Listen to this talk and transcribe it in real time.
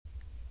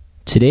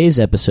Today's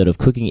episode of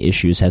Cooking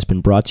Issues has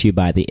been brought to you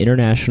by the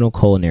International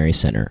Culinary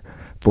Center.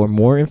 For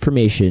more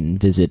information,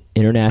 visit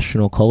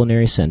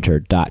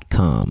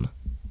internationalculinarycenter.com.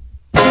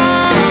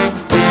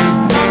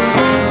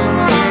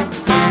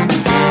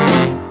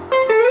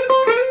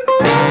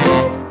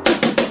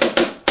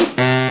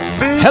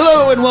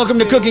 Hello and welcome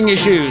to Cooking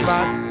Issues.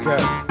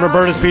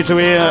 Roberta's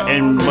Pizzeria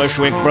in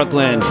Bushwick,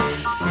 Brooklyn.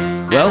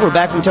 Well, we're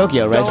back from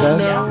Tokyo, right, Saz?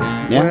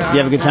 Yeah. You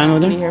have a good time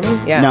with her? Can you hear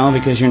me? Yeah. No,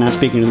 because you're not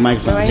speaking to the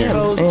microphone. I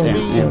am.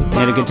 Yeah. You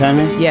had a good time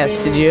there? Yes,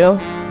 did you?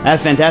 I had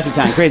a fantastic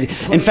time. Crazy.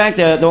 In fact,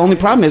 the only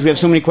problem is we have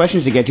so many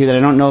questions to get to that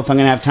I don't know if I'm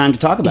going to have time to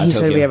talk about He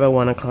Tokyo. said we have a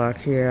 1 o'clock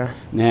here.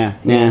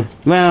 Yeah.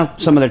 Well,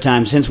 some other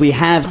time. Since we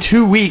have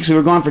 2 weeks, we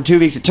were gone for 2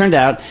 weeks, it turned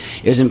out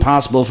it was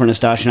impossible for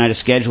Nastasha and I to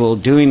schedule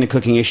doing the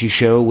Cooking Issue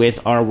show with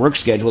our work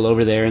schedule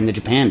over there in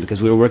Japan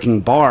because we were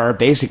working bar,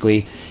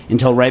 basically,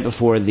 until right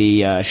before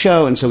the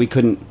show, and so we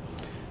couldn't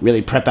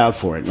really prep out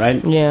for it,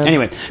 right? Yeah.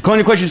 Anyway, calling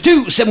your questions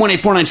to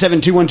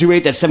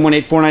 718-497-2128. That's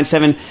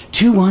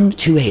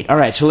 718-497-2128. All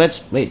right, so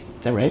let's... Wait,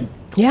 is that right?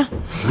 Yeah.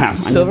 Wow,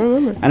 Still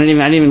remember. I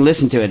didn't even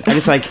listen to it. I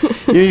just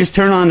you just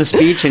turn on the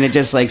speech and it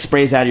just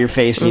sprays out of your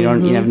face and you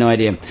have no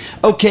idea.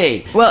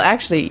 Okay. Well,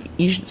 actually,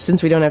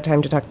 since we don't have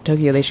time to talk to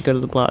Tokyo, they should go to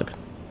the blog.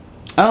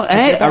 Oh,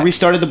 hey, I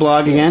restarted the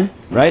blog again,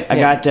 right? I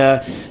got,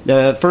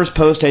 the first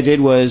post I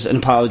did was an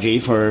apology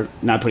for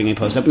not putting any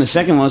post up, and the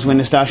second was when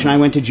Nastasha and I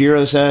went to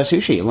Jiro's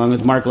Sushi, along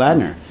with Mark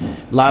Ladner.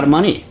 A lot of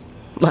money.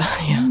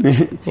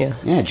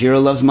 Yeah. Jiro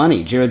loves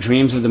money. Jiro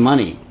dreams of the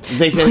money.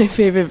 My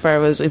favorite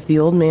part was if the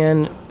old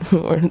man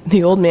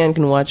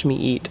can watch me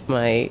eat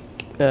my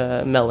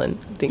melon,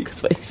 I think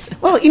is what he said.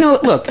 Well,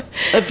 look,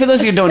 for those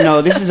of you who don't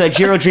know, this is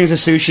Jiro Dreams of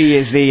Sushi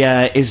is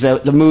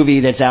the movie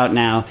that's out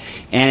now,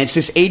 and it's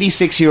this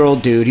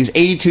 86-year-old dude. He's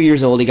 82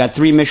 years old. He got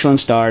 3 Michelin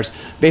stars.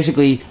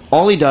 Basically,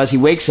 all he does, he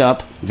wakes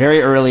up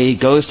very early,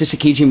 goes to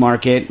Tsukiji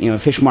Market,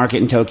 fish market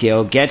in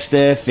Tokyo, gets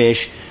the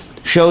fish,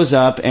 shows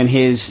up, and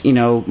his,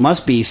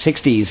 must be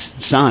 60s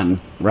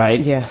son,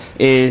 right? Yeah.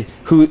 He's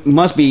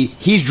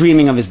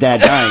dreaming of his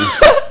dad dying.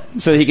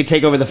 So that he could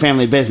take over the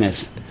family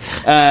business.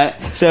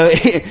 So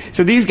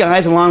these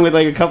guys, along with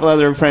a couple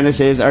other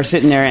apprentices, are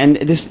sitting there, and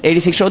this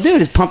 86-year-old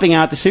dude is pumping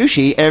out the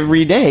sushi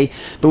every day.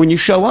 But when you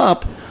show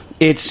up,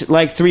 it's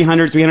like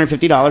 $300,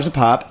 $350 a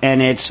pop,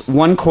 and it's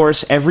one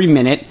course every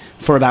minute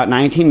for about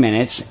 19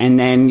 minutes, and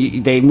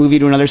then they move you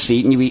to another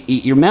seat, and you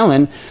eat your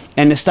melon.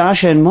 And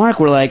Nastasha and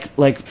Mark were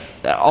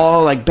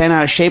all bent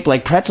out of shape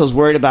like pretzels,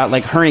 worried about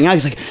hurrying out.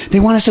 He's like, they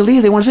want us to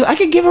leave. I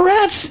could give a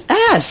rat's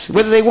ass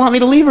whether they want me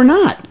to leave or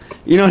not.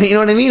 You know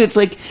what I mean? It's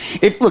like,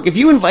 if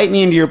you invite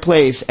me into your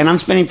place and I'm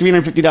spending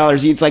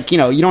 $350, it's like, you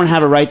don't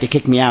have a right to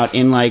kick me out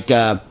in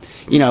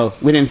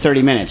within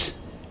 30 minutes.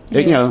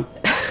 Yeah.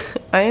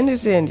 I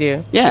understand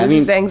you. Yeah,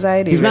 There's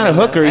anxiety. He's not a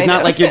hooker. He's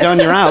not like you're done,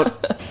 you're out.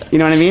 You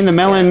know what I mean? The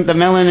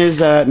melon is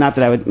not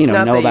that I would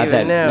know about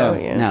that.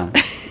 No.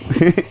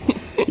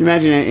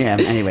 Imagine it. Yeah.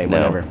 Anyway,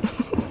 whatever.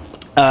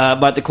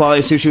 But the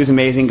quality of sushi was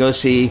amazing. Go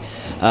see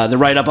the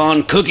write-up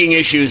on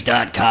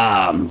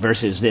cookingissues.com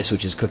versus this,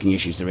 which is Cooking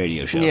Issues, the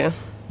radio show.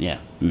 Yeah.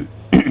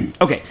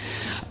 Okay.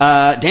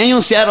 Daniel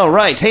in Seattle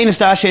writes, "Hey,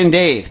 Nastasha and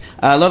Dave.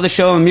 I love the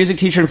show. I'm a music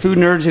teacher and food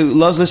nerd who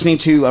loves listening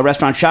to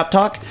Restaurant Shop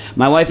Talk.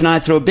 My wife and I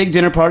throw big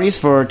dinner parties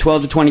for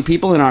 12 to 20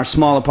 people in our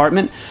small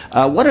apartment.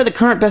 What are the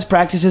current best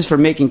practices for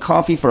making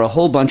coffee for a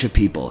whole bunch of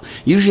people?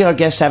 Usually our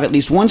guests have at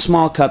least one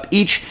small cup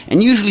each,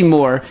 and usually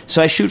more,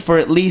 so I shoot for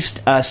at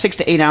least 6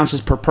 to 8 ounces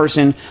per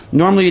person.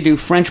 Normally you do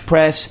French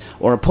press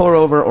or a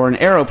pour-over or an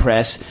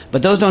AeroPress,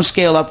 but those don't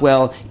scale up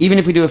well, even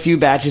if we do a few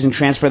batches and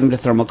transfer them to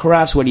thermal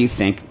carafes. What do you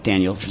think?"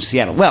 Daniel from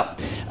Seattle. Well,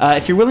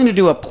 if you're willing to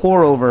do a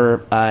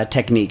pour-over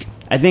technique,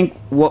 I think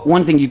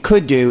one thing you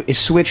could do is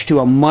switch to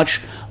a much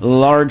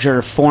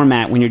larger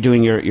format when you're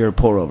doing your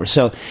pour-over.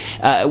 So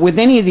with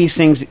any of these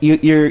things,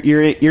 you're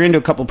into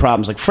a couple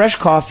problems. Like fresh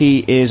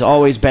coffee is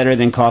always better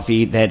than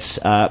coffee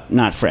that's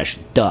not fresh.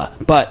 Duh.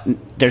 But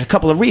there's a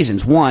couple of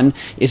reasons. One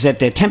is that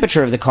the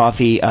temperature of the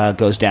coffee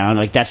goes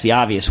down. That's the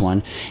obvious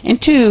one.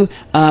 And two,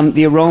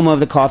 the aroma of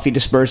the coffee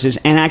disperses,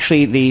 and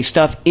actually the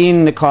stuff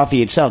in the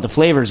coffee itself, the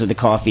flavors of the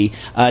coffee,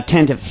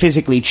 tend to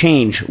physically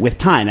change with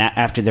time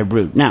after they're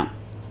brewed. Now,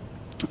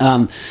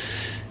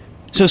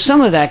 so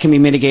some of that can be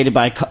mitigated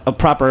by a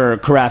proper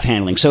carafe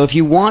handling. So if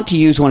you want to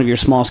use one of your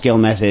small-scale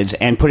methods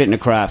and put it in a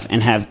carafe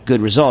and have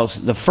good results,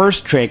 the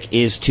first trick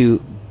is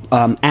to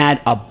add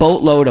a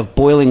boatload of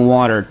boiling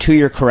water to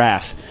your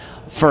carafe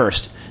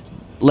first.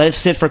 Let it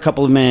sit for a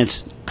couple of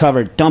minutes,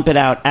 covered, dump it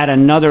out, add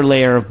another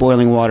layer of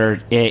boiling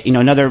water,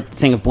 another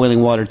thing of boiling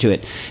water to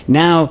it.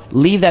 Now,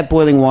 leave that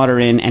boiling water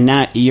in, and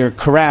now your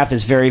carafe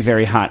is very,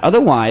 very hot.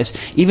 Otherwise,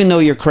 even though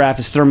your carafe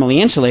is thermally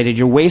insulated,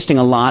 you're wasting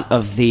a lot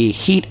of the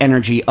heat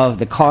energy of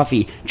the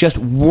coffee just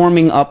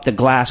warming up the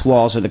glass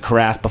walls of the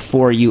carafe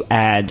before you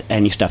add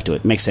any stuff to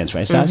it. Makes sense,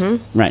 right, Stas?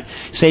 Mm-hmm. Right.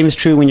 Same is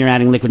true when you're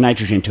adding liquid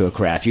nitrogen to a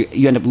carafe.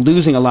 You end up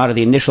losing a lot of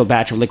the initial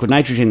batch of liquid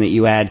nitrogen that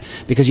you add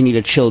because you need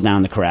to chill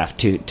down the carafe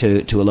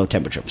to a low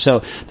temperature.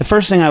 So the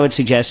first thing I would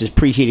suggest is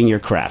preheating your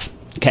carafe.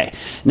 Okay.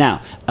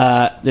 Now,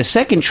 the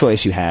second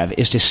choice you have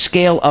is to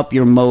scale up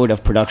your mode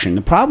of production.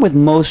 The problem with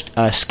most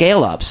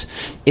scale-ups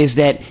is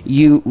that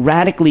you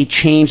radically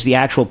change the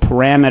actual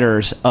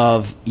parameters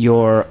of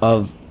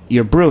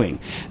your brewing.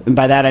 And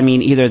by that I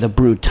mean either the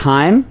brew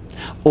time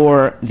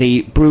or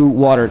the brew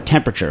water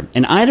temperature.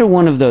 And either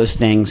one of those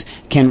things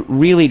can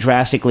really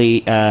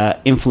drastically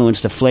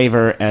influence the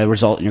flavor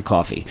result in your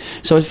coffee.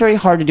 So it's very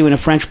hard to do in a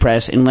French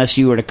press unless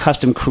you were to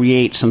custom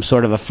create some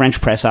sort of a French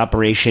press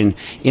operation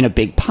in a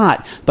big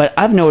pot. But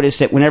I've noticed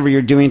that whenever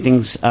you're doing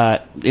things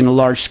in a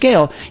large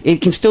scale, it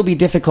can still be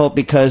difficult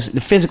because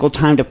the physical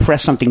time to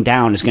press something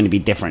down is going to be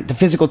different. The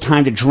physical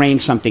time to drain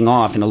something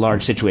off in a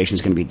large situation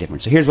is going to be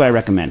different. So here's what I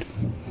recommend.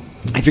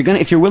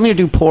 If you're willing to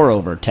do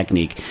pour-over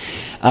technique,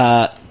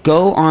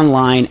 go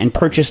online and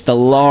purchase the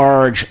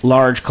large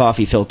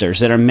coffee filters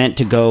that are meant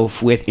to go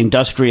with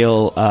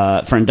industrial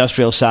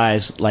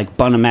size, like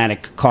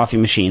Bunamatic coffee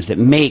machines that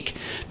make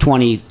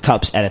 20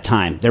 cups at a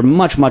time. They're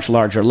much, much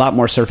larger, a lot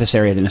more surface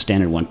area than a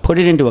standard one. Put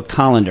it into a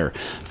colander.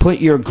 Put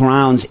your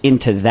grounds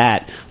into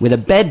that with a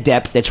bed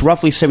depth that's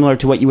roughly similar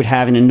to what you would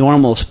have in a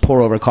normal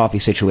pour-over coffee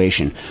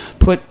situation.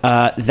 Put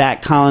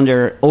that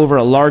colander over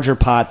a larger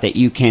pot that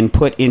you can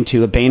put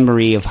into a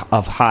bain-marie of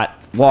hot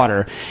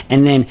water,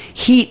 and then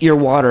heat your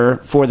water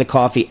for the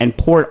coffee and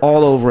pour it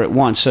all over at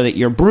once so that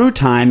your brew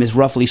time is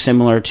roughly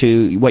similar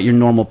to what your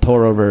normal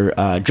pour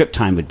over drip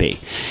time would be.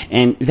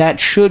 And that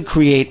should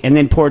create, and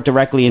then pour it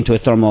directly into a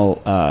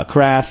thermal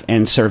carafe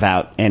and serve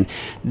out. And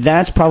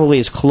that's probably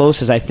as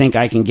close as I think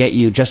I can get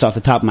you just off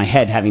the top of my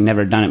head, having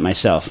never done it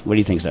myself. What do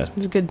you think, Stas?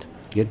 It's good.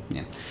 Good?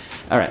 Yeah.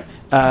 All right.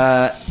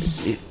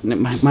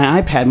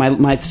 My iPad,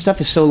 my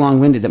stuff is so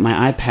long-winded that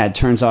my iPad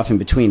turns off in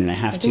between, and I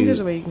have to... I think there's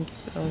a way you can keep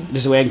it on.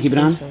 There's a way I can keep it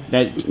on? So.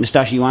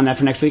 Nastasha, you on that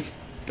for next week?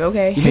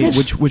 Okay. Hey,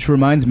 which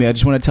reminds me, I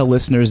just want to tell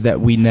listeners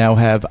that we now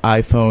have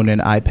iPhone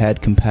and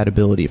iPad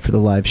compatibility for the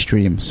live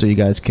stream, so you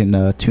guys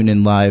can tune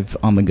in live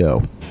on the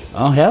go.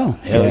 Oh, hell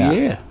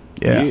yeah.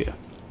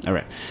 All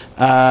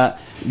right.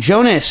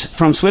 Jonas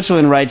from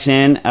Switzerland writes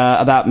in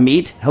about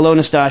meat. Hello,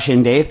 Nastasha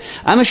and Dave.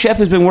 I'm a chef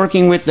who's been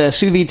working with the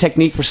sous vide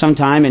technique for some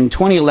time. In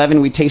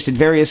 2011, we tasted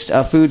various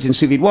foods in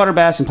sous vide water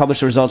baths and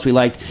published the results we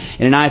liked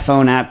in an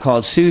iPhone app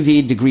called Sous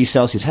Vide Degree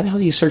Celsius. How the hell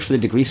do you search for the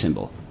degree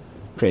symbol?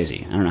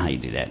 Crazy. I don't know how you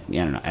do that.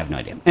 Yeah, I don't know. I have no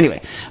idea.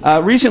 Anyway,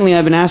 recently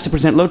I've been asked to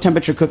present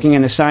low-temperature cooking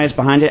and the science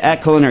behind it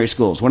at culinary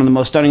schools. One of the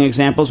most stunning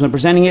examples when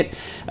presenting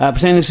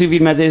the sous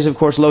vide method is, of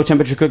course,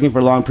 low-temperature cooking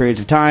for long periods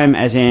of time,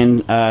 as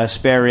in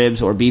spare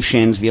ribs or beef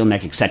shins, veal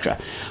neck, etc.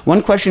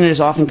 One question that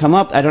has often come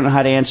up, I don't know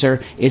how to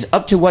answer, is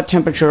up to what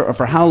temperature or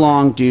for how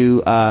long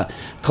do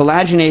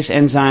collagenase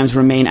enzymes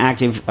remain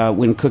active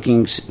when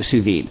cooking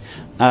sous vide?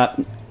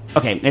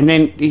 Okay, and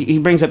then he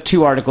brings up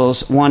two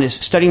articles. One is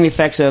Studying the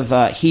Effects of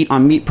Heat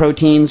on Meat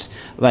Proteins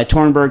by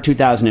Tornberg,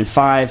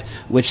 2005,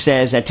 which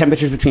says at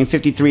temperatures between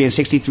 53 and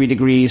 63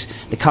 degrees,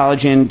 the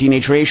collagen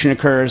denaturation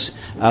occurs,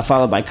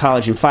 followed by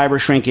collagen fiber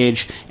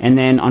shrinkage. And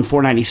then on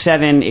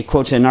 497, it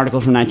quotes an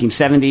article from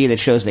 1970 that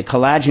shows that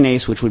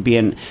collagenase, which would be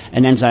an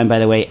enzyme, by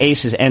the way,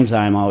 ACE is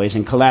enzyme always,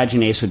 and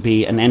collagenase would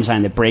be an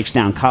enzyme that breaks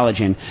down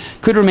collagen,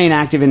 could remain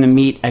active in the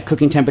meat at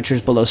cooking temperatures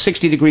below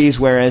 60 degrees,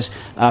 whereas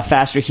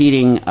faster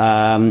heating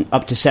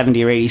up to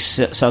 70 or 80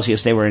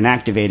 Celsius, they were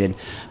inactivated.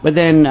 But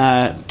then,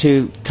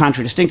 to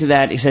contradistinct to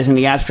that, he says in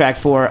the abstract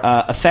for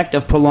effect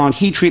of prolonged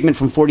heat treatment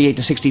from 48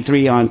 to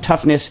 63 on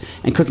toughness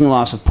and cooking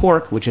loss of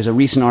pork, which is a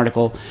recent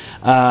article,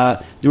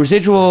 the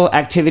residual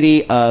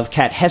activity of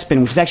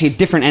cathepsin, which is actually a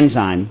different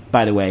enzyme,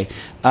 by the way,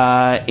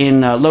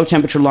 in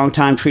low-temperature,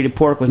 long-time treated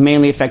pork was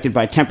mainly affected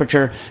by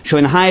temperature,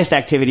 showing the highest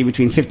activity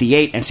between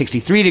 58 and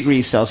 63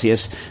 degrees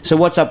Celsius. So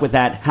what's up with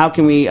that? How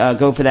can we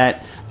go for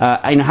that?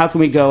 How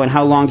can we go and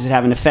how long does it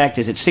have an effect?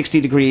 Is it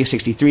 60 degrees,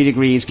 63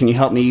 degrees? Can you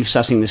help me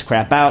sussing this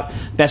crap out?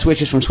 Best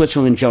wishes from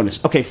Switzerland, Jonas.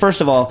 Okay, first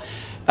of all,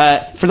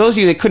 for those of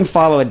you that couldn't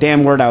follow a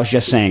damn word I was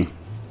just saying,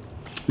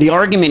 the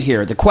argument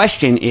here, the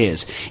question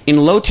is, in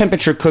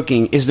low-temperature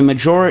cooking, is the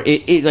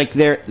majority,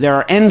 there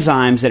are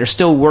enzymes that are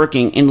still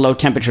working in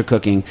low-temperature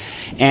cooking,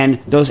 and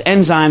those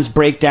enzymes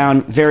break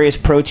down various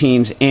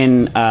proteins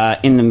in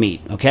the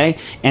meat, okay?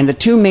 And the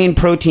two main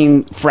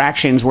protein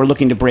fractions we're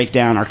looking to break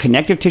down are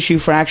connective tissue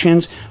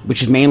fractions,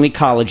 which is mainly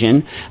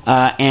collagen,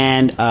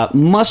 and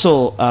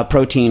muscle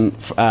protein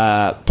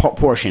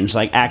portions,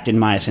 like actin,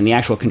 myosin, the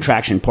actual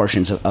contraction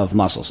portions of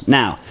muscles.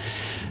 Now,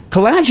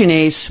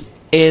 collagenase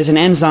is an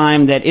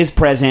enzyme that is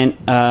present.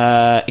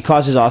 It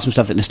causes awesome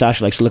stuff that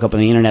Nastasha likes to look up on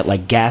the internet,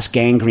 like gas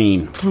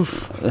gangrene.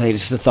 Like,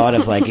 it's the thought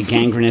of like a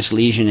gangrenous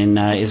lesion, and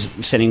is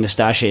sending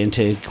Nastasha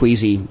into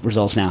queasy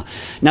results now.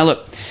 Now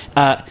look,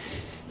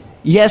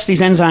 yes,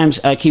 these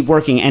enzymes keep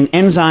working, and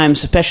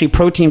enzymes, especially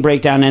protein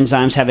breakdown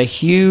enzymes, have a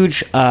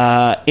huge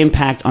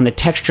impact on the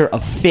texture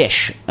of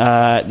fish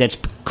that's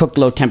cooked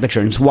low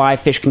temperature, and it's why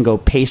fish can go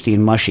pasty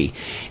and mushy.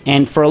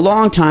 And for a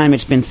long time,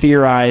 it's been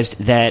theorized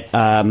that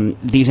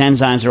these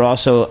enzymes are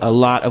also a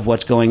lot of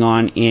what's going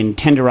on in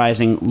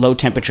tenderizing low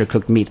temperature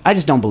cooked meats. I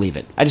just don't believe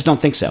it. I just don't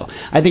think so.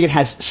 I think it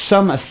has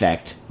some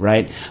effect,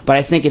 right? But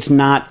I think it's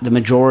not the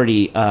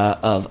majority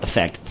of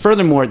effect.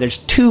 Furthermore, there's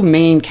two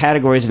main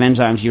categories of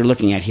enzymes you're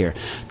looking at here.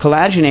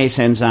 Collagenase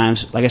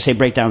enzymes, like I say,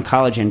 break down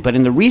collagen, but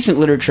in the recent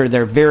literature,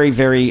 they're very,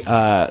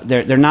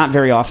 they're not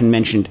very often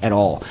mentioned at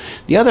all.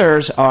 The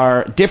others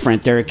are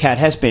different. They're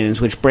cathepsins,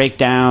 which break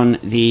down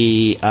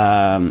the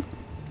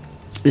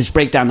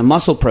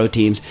muscle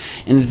proteins,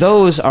 and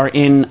those are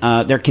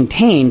they're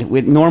contained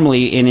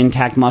normally in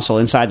intact muscle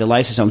inside the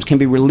lysosomes, can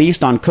be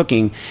released on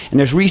cooking, and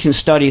there's recent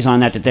studies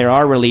on that they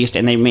are released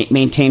and they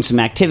maintain some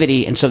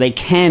activity, and so they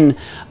can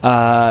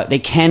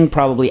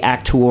probably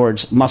act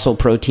towards muscle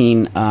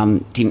protein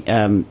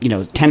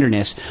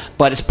tenderness,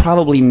 but it's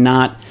probably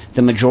not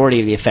the majority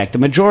of the effect. The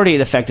majority of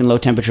the effect in low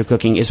temperature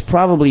cooking is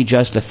probably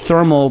just the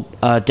thermal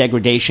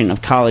degradation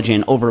of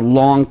collagen over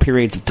long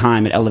periods of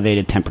time at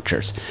elevated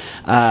temperatures.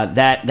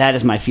 That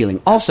is my feeling.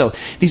 Also,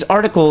 these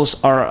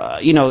articles are,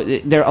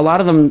 there are a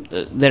lot of them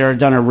that are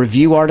done are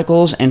review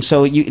articles, and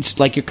so it's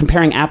like you're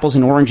comparing apples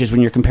and oranges when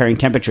you're comparing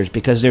temperatures,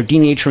 because they're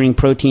denaturing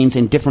proteins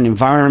in different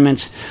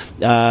environments,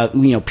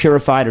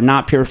 purified or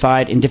not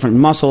purified, in different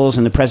muscles,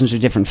 in the presence of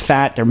different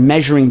fat. They're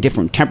measuring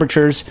different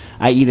temperatures,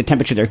 i.e. the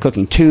temperature they're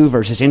cooking to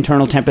versus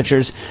internal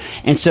temperatures,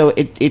 and so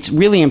it's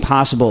really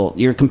impossible.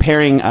 You're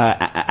comparing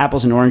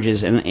apples and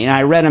oranges, and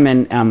I read them,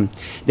 and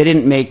they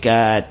didn't make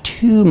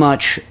too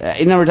much.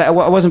 In other words, I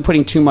wasn't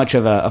putting too much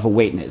of a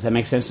weight in it. Does that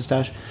make sense,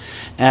 Nastash?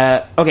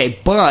 Okay,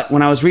 but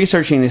when I was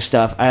researching this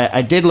stuff,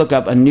 I did look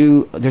up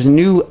there's a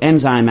new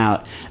enzyme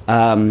out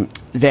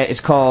that is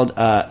called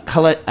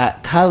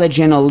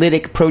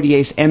collagenolytic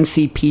protease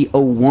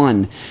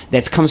MCP01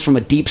 that comes from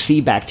a deep sea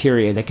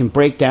bacteria that can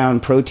break down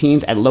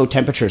proteins at low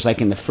temperatures,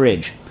 like in the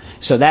fridge.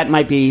 So that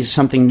might be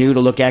something new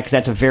to look at, because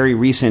that's a very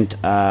recent.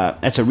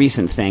 That's a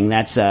recent thing.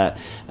 That's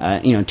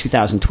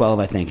 2012,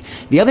 I think.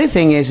 The other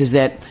thing is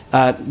that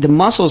the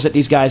muscles that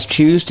these guys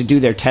choose to do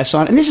their tests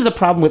on, and this is a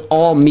problem with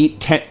all meat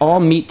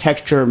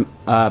texture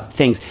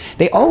things.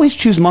 They always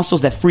choose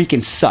muscles that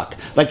freaking suck.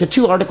 Like the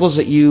two articles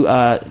that you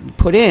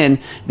put in,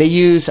 they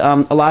use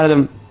a lot of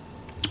them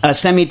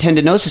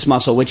semitendinosus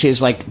muscle, which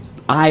is like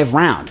eye of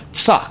round. It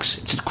sucks.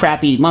 It's a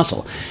crappy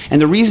muscle. And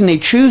the reason they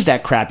choose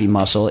that crappy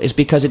muscle is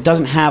because it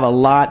doesn't have a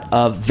lot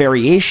of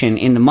variation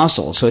in the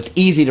muscle. So it's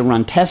easy to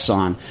run tests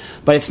on,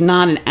 but it's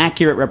not an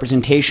accurate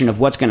representation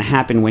of what's going to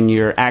happen when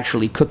you're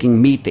actually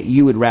cooking meat that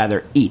you would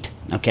rather eat.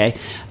 Okay?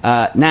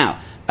 Now,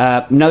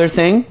 another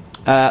thing.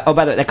 By the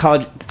way, that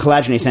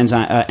collagenase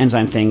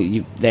enzyme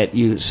thing that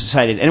you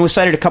cited, and it was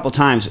cited a couple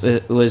times.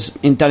 It was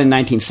done in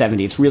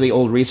 1970. It's really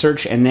old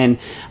research, and then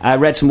I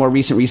read some more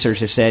recent research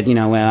that said,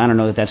 well, I don't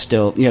know that's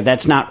still,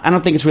 that's not. I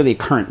don't think it's really a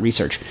current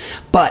research,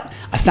 but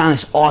I found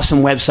this awesome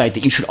website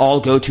that you should all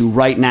go to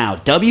right now: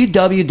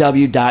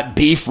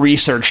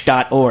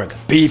 www.beefresearch.org.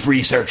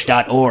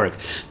 Beefresearch.org.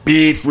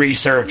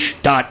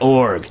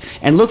 Beefresearch.org,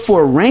 and look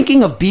for a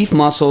ranking of beef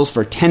muscles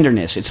for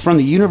tenderness. It's from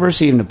the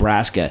University of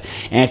Nebraska,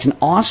 and it's an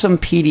awesome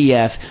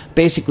PDF,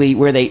 basically,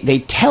 where they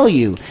tell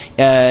you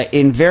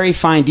in very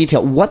fine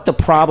detail what the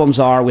problems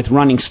are with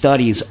running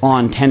studies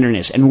on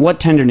tenderness and what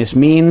tenderness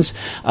means,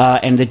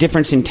 and the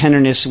difference in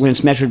tenderness when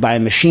it's measured by a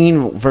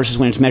machine versus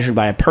when it's measured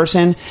by a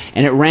person,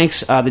 and it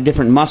ranks the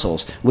different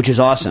muscles, which is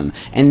awesome.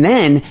 And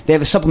then they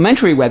have a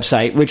supplementary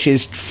website, which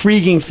is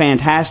freaking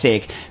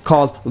fantastic,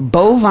 called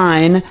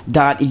bovine.unl.edu.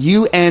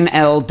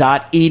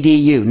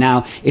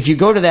 Now, if you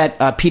go to that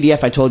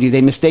PDF I told you,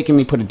 they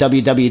mistakenly put a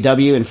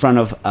www in front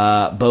of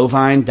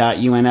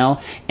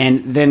bovine.unl,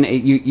 and then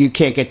you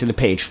can't get to the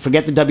page.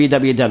 Forget the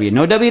www.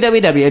 No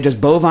www, just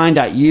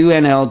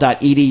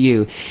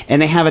bovine.unl.edu.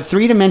 And they have a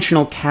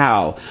three-dimensional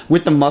cow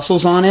with the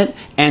muscles on it,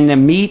 and the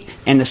meat,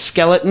 and the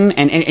skeleton,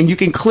 and you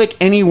can click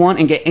any one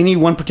and get any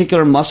one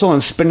particular muscle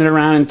and spin it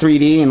around in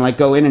 3D and like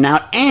go in and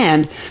out.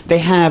 And they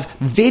have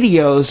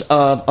videos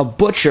of a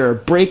butcher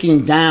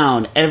breaking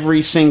down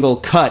every single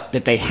cut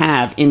that they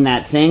have in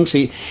that thing.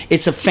 So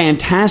it's a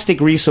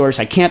fantastic resource.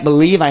 I can't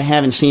believe I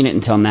haven't seen it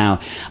until now.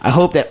 I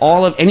hope that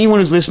anyone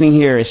who's listening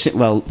here is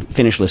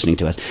finish listening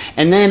to us,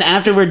 and then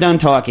after we're done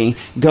talking,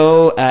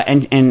 go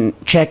and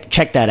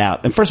check that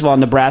out. And first of all,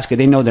 Nebraska,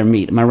 they know their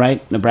meat. Am I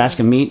right?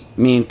 Nebraska meat.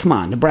 I mean, come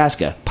on,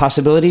 Nebraska,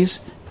 possibilities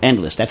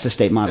endless. That's the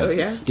state motto. Oh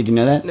yeah. Did you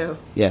know that? No.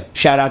 Yeah.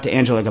 Shout out to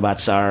Angela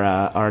Gabatz,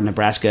 our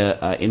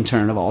Nebraska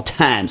intern of all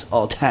times.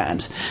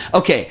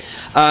 Okay.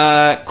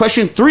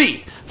 Question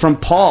 3 from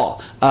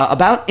Paul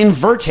about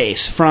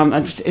invertase from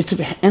it's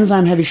an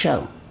enzyme heavy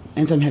show.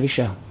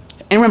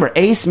 And remember,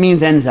 ACE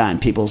means enzyme,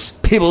 peoples.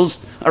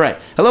 All right.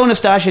 Hello,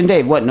 Nastasia and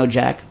Dave. What? No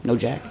Jack?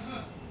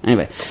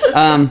 Anyway.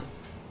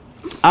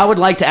 I would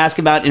like to ask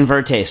about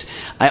Invertase.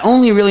 I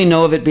only really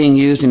know of it being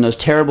used in those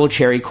terrible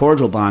cherry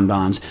cordial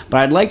bonbons, but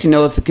I'd like to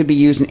know if it could be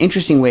used in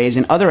interesting ways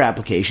in other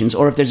applications,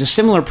 or if there's a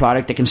similar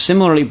product that can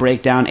similarly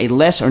break down a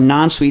less or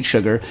non-sweet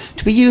sugar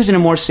to be used in a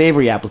more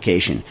savory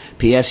application.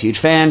 P.S. Huge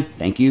fan.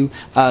 Thank you.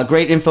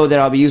 Great info that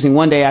I'll be using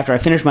one day after I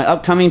finish my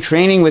upcoming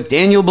training with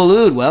Daniel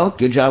Boulud. Well,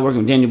 good job working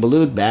with Daniel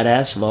Boulud.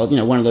 Badass. Well,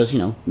 one of those,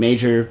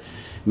 major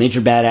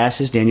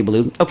badasses, Daniel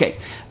Boulud. Okay.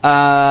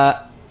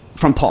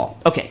 From Paul.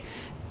 Okay.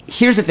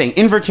 Here's the thing.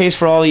 Invertase,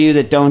 for all of you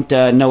that don't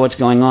know what's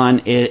going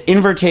on,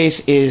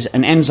 invertase is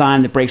an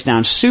enzyme that breaks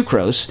down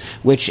sucrose,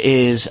 which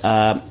is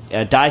a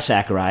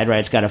disaccharide, right?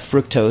 It's got a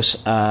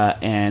fructose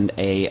and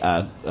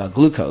a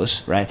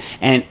glucose, right?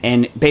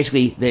 And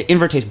basically, the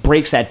invertase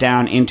breaks that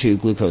down into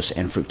glucose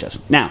and fructose.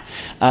 Now,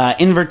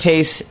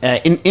 invertase,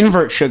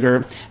 invert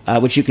sugar,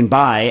 which you can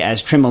buy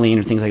as Trimoline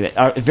or things like that,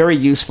 are very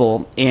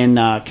useful in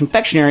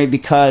confectionery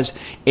because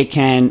it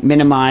can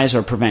minimize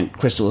or prevent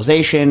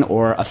crystallization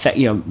or affect,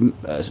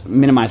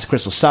 minimize the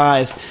crystal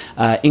size,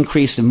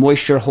 increase the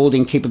moisture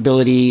holding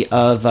capability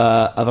of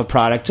a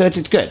product. So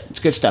it's good. It's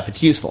good stuff.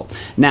 It's useful.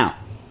 Now,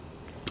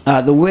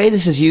 the way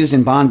this is used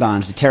in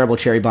bonbons, the terrible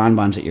cherry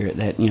bonbons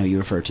that you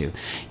refer to,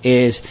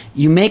 is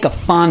you make a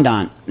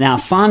fondant. Now,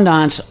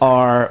 fondants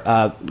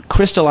are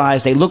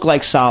crystallized. They look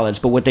like solids,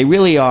 but what they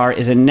really are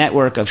is a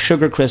network of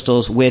sugar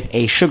crystals with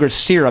a sugar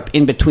syrup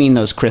in between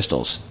those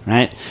crystals,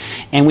 right?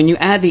 And when you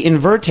add the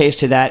invertase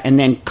to that and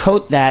then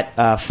coat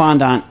that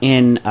fondant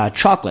in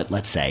chocolate,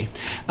 let's say,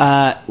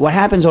 what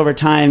happens over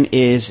time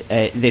is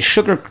the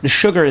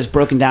sugar is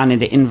broken down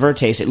into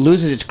invertase. It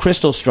loses its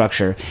crystal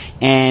structure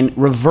and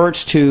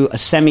reverts to a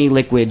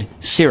semi-liquid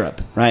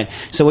syrup, right?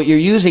 So what you're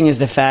using is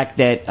the fact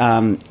that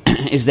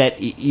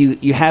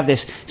you have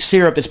this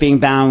syrup that's being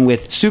bound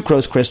with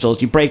sucrose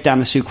crystals. You break down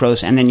the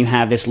sucrose, and then you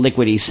have this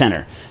liquidy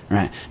center,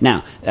 right?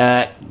 Now,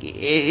 the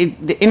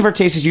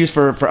invertase is used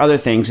for other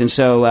things, and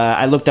so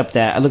I looked up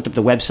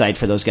the website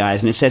for those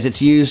guys, and it says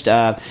it's used.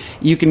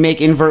 You can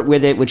make invert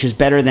with it, which is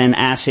better than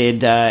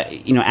acid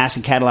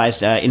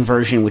catalyzed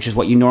inversion, which is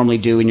what you normally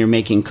do when you're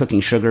making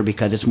cooking sugar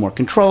because it's more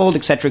controlled,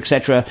 et cetera, et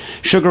cetera.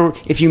 Sugar,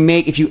 if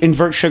you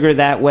invert sugar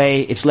that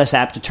way, it's less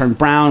apt to turn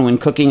brown when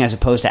cooking as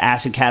opposed to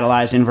acid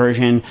catalyzed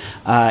inversion.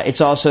 It's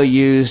also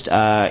used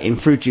in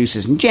fruit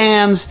juices and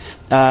jams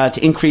to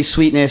increase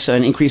sweetness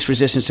and increase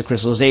resistance to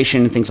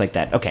crystallization and things like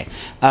that. Okay.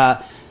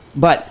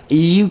 But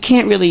you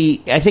can't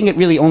really, I think it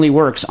really only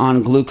works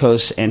on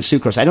glucose and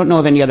sucrose. I don't know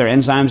of any other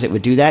enzymes that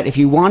would do that. If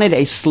you wanted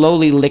a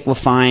slowly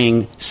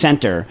liquefying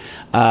center,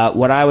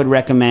 what I would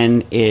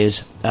recommend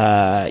is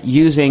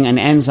using an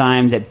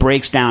enzyme that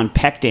breaks down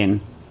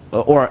pectin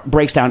or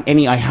breaks down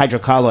any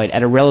hydrocolloid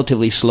at a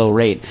relatively slow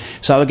rate.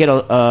 So I would get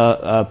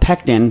a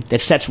pectin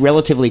that sets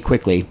relatively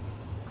quickly,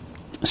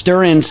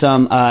 stir in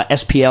some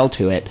SPL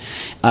to it,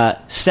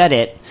 set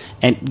it,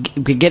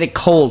 and get it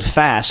cold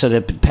fast so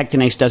that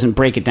pectinase doesn't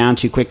break it down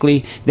too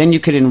quickly. Then you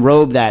could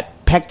enrobe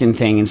that pectin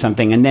thing in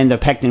something, and then the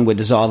pectin would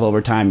dissolve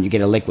over time and you get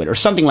a liquid. Or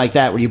something like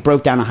that, where you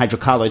broke down a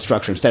hydrocolloid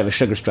structure instead of a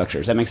sugar structure.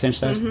 Does that make sense,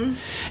 Stas? Mm-hmm.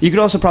 You could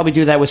also probably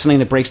do that with something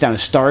that breaks down a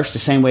starch, the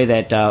same way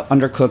that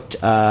undercooked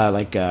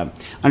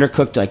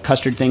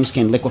custard things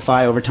can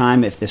liquefy over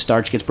time if the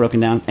starch gets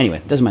broken down.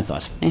 Anyway, those are my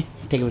thoughts.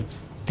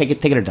 Take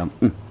it or dump.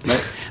 Right?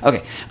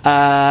 Okay.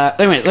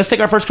 Anyway, let's take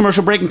our first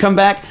commercial break and come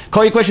back.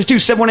 Call your questions to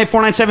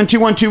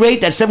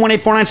 718-497-2128. That's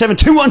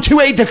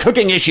 718-497-2128, The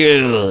Cooking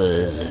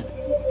Issue.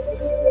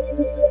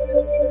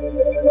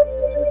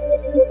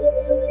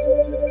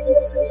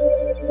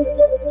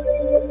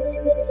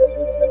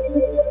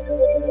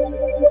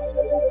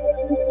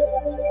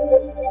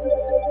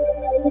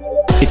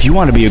 If you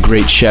want to be a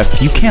great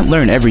chef, you can't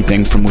learn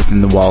everything from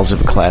within the walls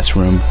of a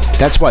classroom.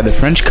 That's why the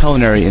French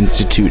Culinary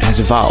Institute has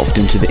evolved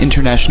into the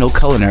International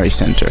Culinary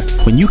Center.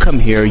 When you come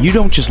here, you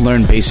don't just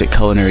learn basic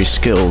culinary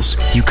skills.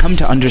 You come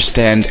to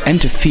understand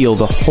and to feel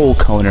the whole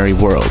culinary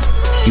world.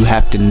 You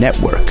have to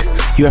network.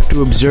 You have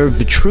to observe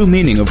the true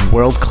meaning of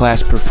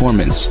world-class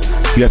performance.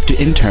 You have to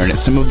intern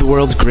at some of the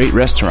world's great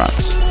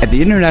restaurants. At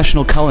the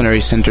International Culinary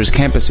Center's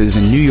campuses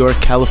in New York,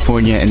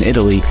 California, and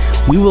Italy,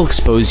 we will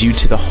expose you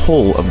to the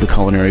whole of the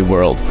culinary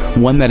world,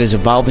 one that is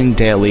evolving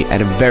daily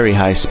at a very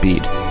high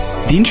speed.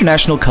 The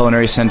International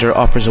Culinary Center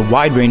offers a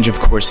wide range of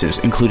courses,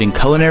 including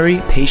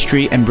culinary,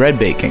 pastry, and bread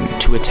baking,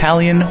 to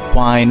Italian,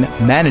 wine,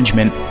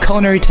 management,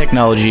 culinary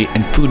technology,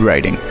 and food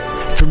writing.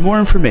 For more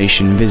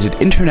information, visit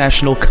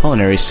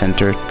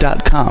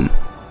internationalculinarycenter.com.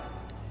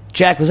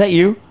 Jack, was that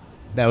you?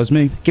 That was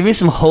me. Give me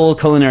some whole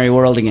culinary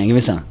world again. Give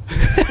me some.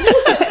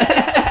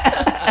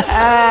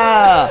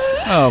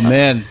 Oh,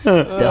 man.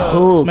 The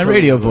whole my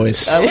radio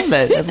voice. I love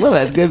that. That's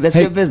good. That's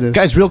good business.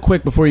 Guys, real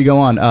quick before you go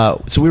on.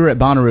 So we were at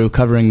Bonnaroo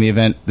covering the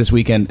event this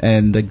weekend,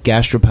 and the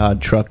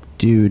gastropod truck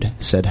dude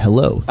said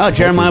hello. Oh,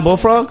 Jeremiah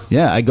Bullfrog?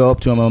 Yeah, I go up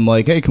to him. I'm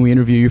like, hey, can we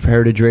interview you for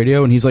Heritage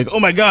Radio? And he's like, oh,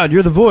 my God,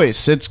 you're the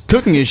voice. It's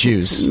Cooking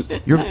Issues.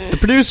 You're the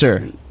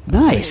producer.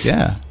 Nice.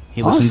 Yeah.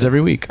 He listens every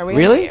week. Are we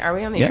really? Are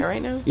we on the air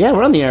right now? Yeah,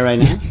 we're on the air right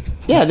now.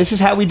 Yeah, this is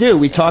how we do.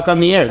 We talk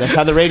on the air. That's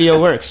how the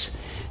radio works.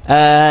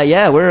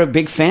 Yeah, we're a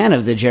big fan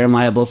of the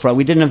Jeremiah Bullfrog.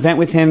 We did an event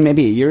with him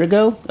maybe a year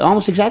ago,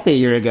 almost exactly a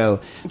year ago,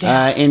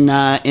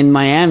 in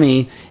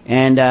Miami,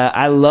 and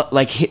I love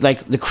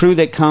like the crew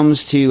that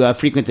comes to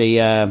frequent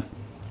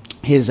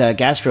his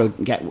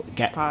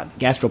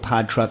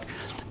gastropod truck.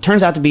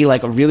 Turns out to be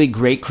like a really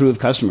great crew of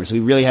customers.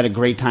 We really had a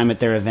great time at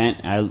their event.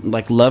 I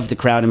loved the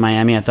crowd in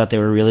Miami. I thought they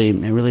were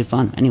really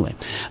fun. Anyway,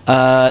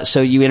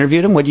 so you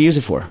interviewed him. What did you use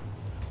it for?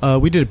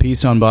 We did a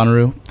piece on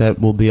Bonnaroo that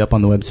will be up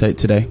on the website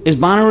today. Is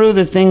Bonnaroo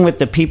the thing with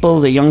the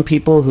people, the young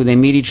people, who they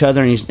meet each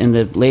other and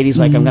the lady's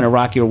like, I'm going to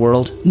rock your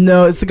world?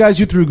 No, it's the guys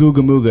who threw Googa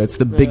Mooga. It's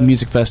the big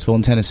music festival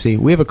in Tennessee.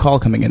 We have a call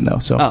coming in, though,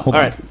 so hold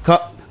on. All right.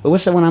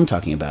 What's the one I'm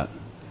talking about?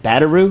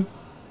 Battaroo?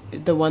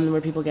 The one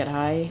where people get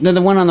high? No,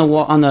 the one on the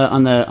wall, on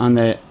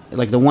the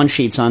like the one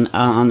sheets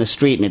on the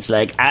street, and it's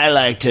like, I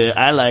like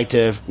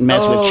to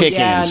mess with chickens.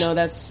 Yeah, no,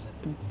 that's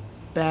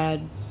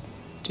bad.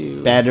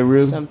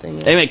 Battaroo?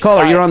 Something. Anyway,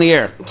 caller, you're on the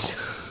air.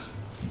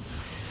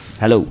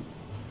 Hello.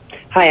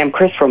 Hi, I'm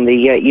Chris from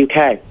the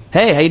UK.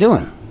 Hey, how you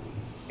doing?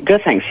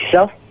 Good, thanks.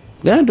 Yourself?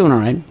 Yeah, I'm doing all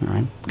right.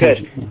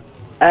 Good.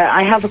 Yeah.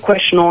 I have a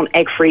question on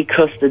egg-free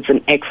custards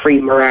and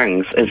egg-free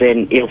meringues, as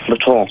in Il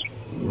Flottant.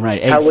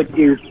 Right. How would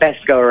you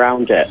best go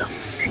around it?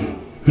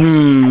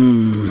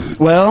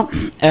 Well,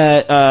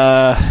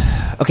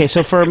 okay,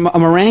 so for a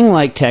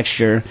meringue-like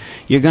texture,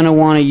 you're going to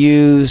want to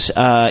use,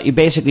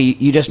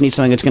 you just need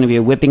something that's going to be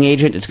a whipping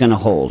agent. It's going to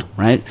hold,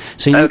 right?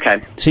 So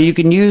you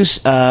can use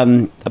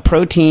a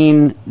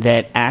protein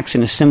that acts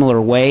in a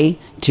similar way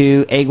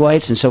to egg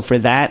whites, and so for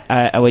that,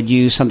 I would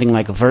use something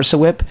like a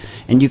VersaWhip,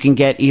 and you can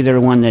get either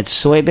one that's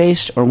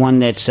soy-based or one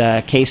that's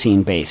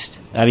casein-based.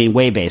 I mean,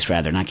 whey-based,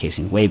 rather, not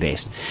casein,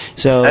 whey-based.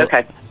 So,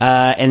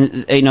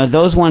 and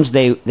those ones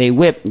they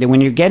whip.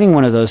 When you're getting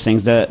one of those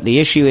things, the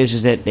issue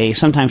is that they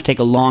sometimes take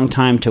a long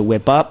time to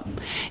whip up,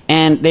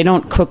 and they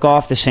don't cook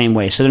off the same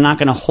way. So they're not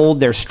going to hold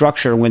their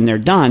structure when they're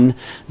done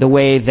the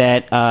way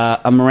that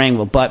a meringue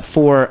will. But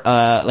for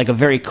like a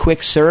very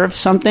quick serve,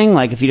 something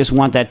like if you just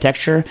want that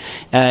texture,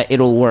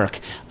 it'll work.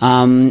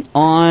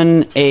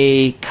 On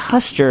a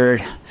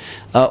custard.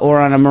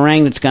 Or on a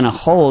meringue that's going to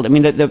hold. I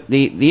mean,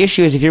 the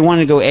issue is if you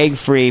want to go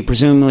egg-free,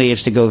 presumably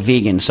it's to go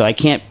vegan. So I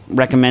can't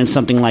recommend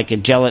something like a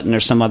gelatin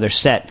or some other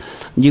set.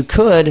 You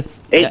could...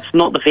 It's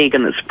not the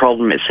vegan that's the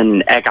problem, it's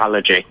an egg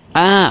allergy.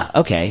 Ah,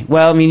 okay.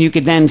 Well, I mean, you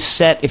could then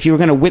set... If you were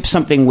going to whip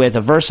something with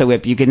a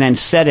VersaWhip, you can then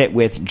set it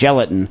with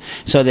gelatin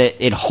so that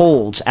it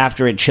holds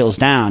after it chills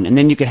down. And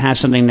then you could have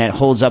something that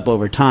holds up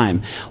over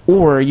time.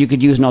 Or you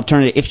could use an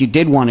alternative... If you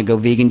did want to go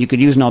vegan, you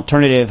could use an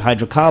alternative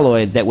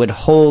hydrocolloid that would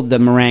hold the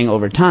meringue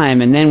over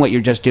time. And then what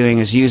you're just doing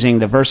is using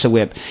the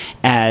VersaWhip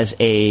as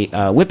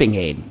a whipping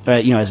aid,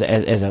 as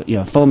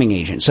a foaming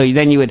agent. So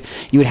then you would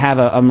have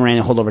a meringue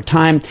hold over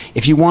time.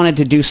 If you wanted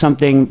to do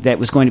something that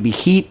was going to be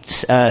heat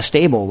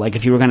stable, like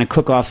if you were going to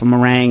cook off a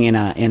meringue in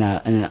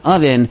an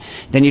oven,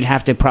 then you'd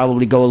have to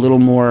probably go a little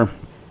more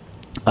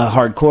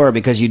hardcore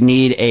because you'd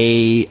need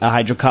a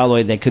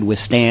hydrocolloid that could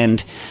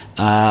withstand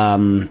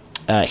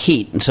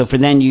heat. And so for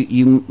then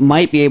you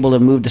might be able to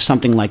move to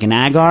something like an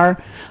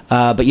agar,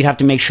 but you'd have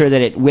to make sure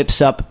that it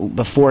whips up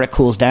before it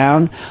cools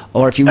down.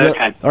 Or if you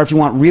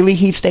want really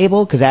heat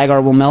stable, because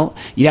agar will melt,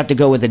 you'd have to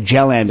go with a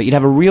Gel-An. But you'd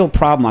have a real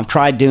problem. I've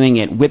tried doing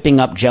it, whipping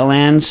up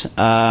Gel-Ans,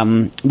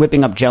 Gel-An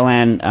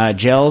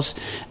gels,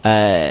 so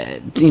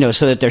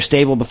that they're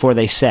stable before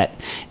they set.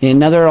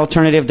 Another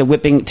alternative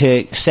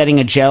to setting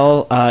a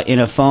gel in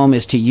a foam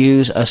is to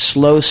use a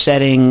slow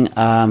setting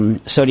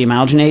sodium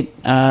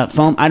alginate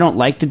foam. I don't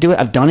like to do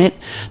it. I've done it.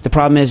 The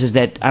problem is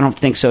that I don't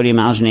think sodium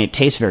alginate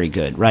tastes very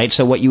good, right?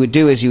 So what you would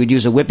do is you would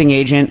use a whipping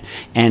agent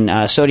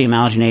and sodium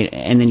alginate,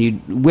 and then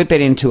you'd whip it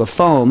into a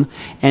foam,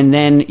 and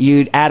then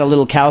you'd add a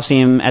little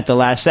calcium at the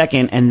last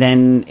second, and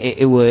then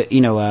it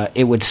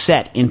would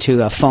set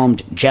into a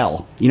foamed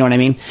gel. You know what I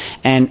mean?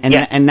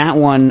 And that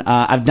one,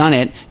 I've done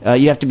it.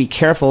 You have to be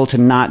careful to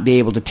not be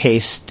able to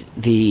taste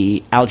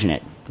the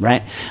alginate,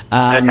 right?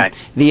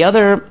 The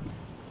other,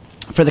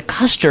 for the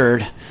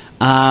custard,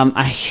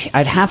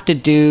 I'd have to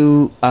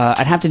do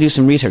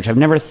some research. I've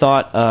never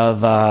thought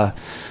of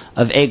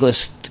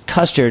eggless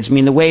custards. I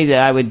mean, the way that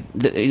I would,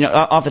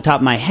 off the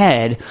top of my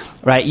head,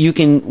 right, you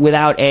can,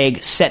 without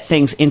egg, set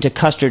things into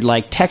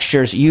custard-like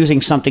textures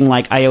using something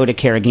like iota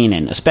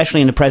carrageenan.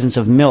 Especially in the presence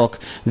of milk,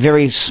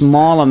 very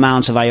small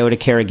amounts of iota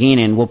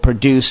carrageenan will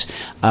produce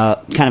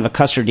kind of a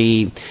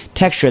custardy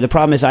texture. The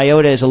problem is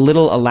iota is a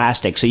little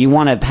elastic, so you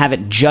want to have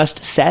it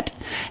just set,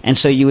 and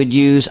so you would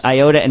use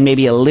iota and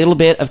maybe a little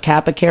bit of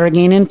kappa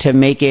carrageenan to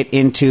make it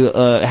into,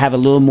 have a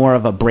little more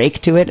of a break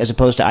to it, as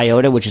opposed to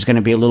iota, which is going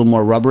to be a little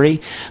more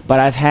rubbery. But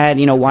I've had,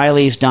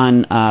 Wiley's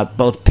done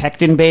both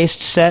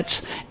pectin-based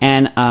sets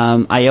and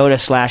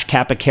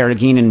iota/kappa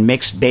carrageenan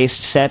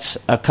mixed-based sets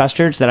of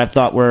custards that I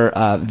thought were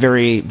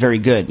very, very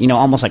good.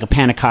 Almost like a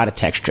panna cotta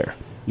texture.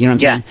 You know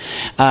what I'm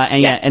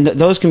saying? And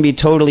those can be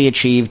totally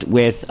achieved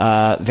with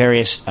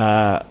various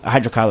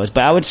hydrocolloids.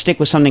 But I would stick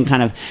with something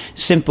kind of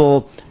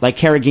simple, like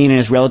carrageenan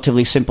is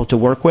relatively simple to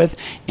work with,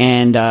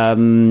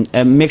 and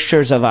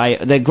mixtures of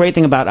the great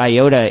thing about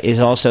iota is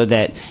also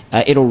that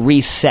it'll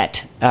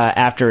reset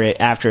after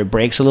it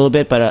breaks a little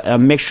bit, but a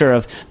mixture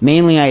of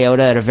mainly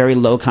iota at a very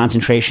low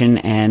concentration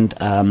and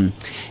a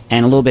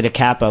little bit of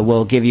kappa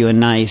will give you a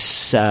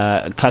nice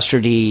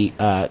custardy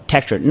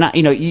texture. Not,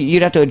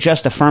 you'd have to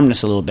adjust the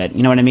firmness a little bit.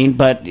 You know what I mean?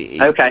 But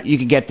you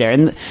could get there,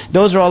 and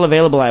those are all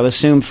available, I would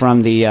assume,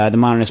 from the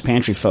Modernist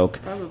Pantry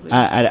folk. Probably.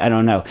 I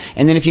don't know.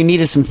 And then if you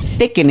needed some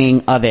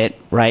thickening of it,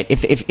 right?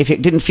 If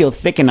it didn't feel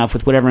thick enough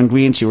with whatever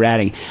ingredients you were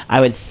adding, I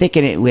would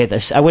thicken it with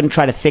I wouldn't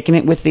try to thicken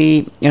it with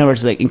in other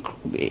words, like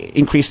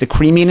increase the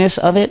creaminess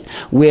of it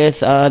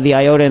with the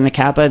iota and the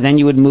kappa. Then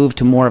you would move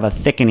to more of a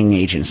thickening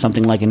agent,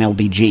 something like an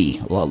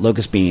LBG,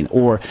 locust bean,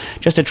 or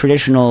just a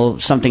traditional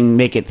something,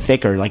 make it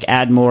thicker, like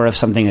add more of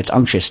something that's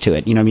unctuous to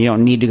it. You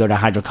don't need to go to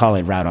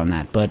hydrocolloid route on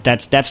that, but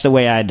that's the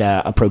way I'd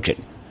approach it.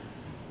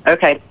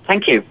 Okay,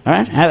 thank you. All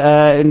right,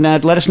 and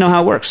let us know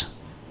how it works.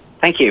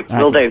 Thank you.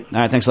 Will do. All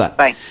right, thanks a lot.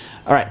 Bye.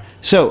 All right.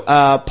 So,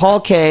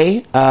 Paul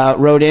K.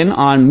 Wrote in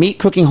on meat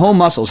cooking whole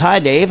muscles. Hi,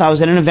 Dave. I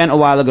was at an event a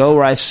while ago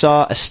where I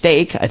saw a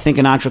steak, I think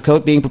an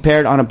entrecote, being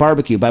prepared on a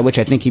barbecue, by which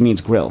I think he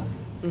means grill.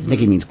 I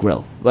think he means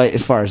grill,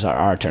 as far as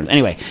our terms.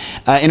 Anyway,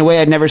 in a way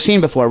I'd never seen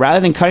before.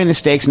 Rather than cutting the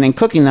steaks and then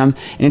cooking them,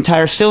 an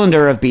entire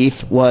cylinder of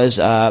beef was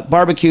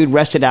barbecued,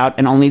 rested out,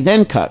 and only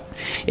then cut.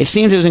 It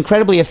seems it was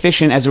incredibly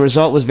efficient. As a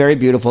result, was very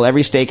beautiful.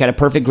 Every steak had a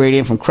perfect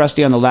gradient from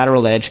crusty on the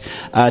lateral edge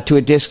to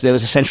a disc that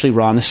was essentially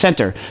raw in the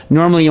center.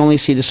 Normally, you only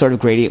see this sort of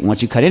gradient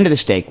once you cut into the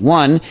steak.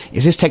 1,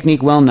 is this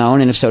technique well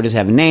known, and if so, does it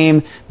have a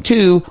name?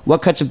 2,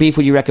 what cuts of beef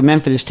would you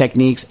recommend for this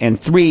technique? And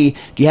 3,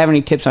 do you have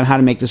any tips on how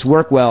to make this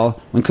work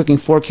well when cooking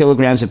 4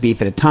 kilograms of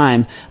beef at a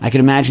time? I can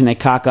imagine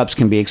that cock-ups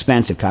can be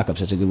expensive.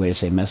 Cock-ups, that's a good way to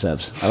say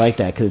mess-ups. I like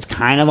that because it's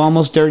kind of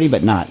almost dirty,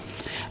 but not.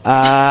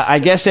 I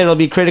guess it'll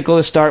be critical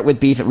to start with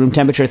beef at room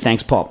temperature.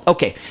 Thanks, Paul.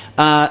 Okay.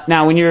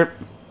 Now, when you're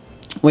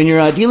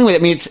dealing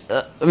with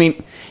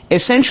it,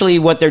 essentially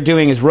what they're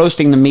doing is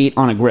roasting the meat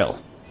on a grill,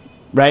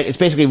 right? It's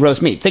basically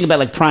roast meat. Think about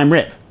like prime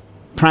rib.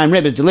 Prime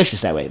rib is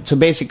delicious that way. So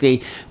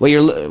basically, what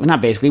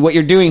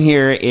you're doing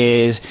here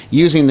is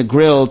using the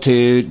grill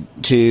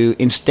to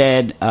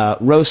instead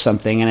roast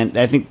something. And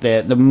I think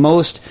the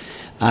most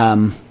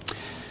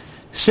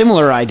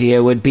similar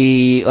idea would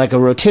be like a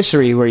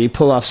rotisserie where you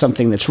pull off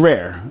something that's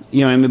rare,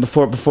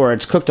 before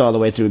it's cooked all the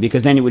way through,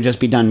 because then it would just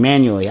be done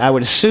manually. I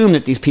would assume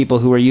that these people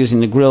who were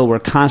using the grill were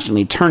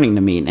constantly turning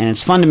the meat, and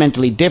it's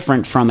fundamentally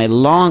different from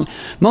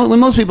when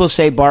most people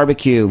say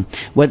barbecue,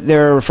 what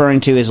they're referring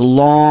to is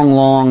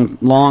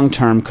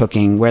long-term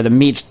cooking, where the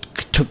meat's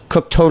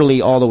cooked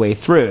totally all the way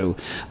through,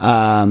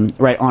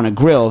 right on a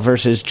grill,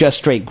 versus just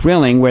straight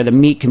grilling, where the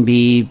meat can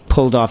be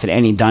pulled off at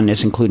any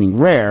doneness, including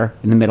rare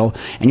in the middle,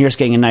 and you're just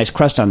getting a nice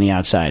crust on the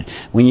outside.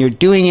 When you're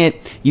doing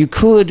it, you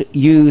could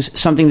use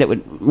something that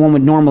one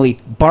would normally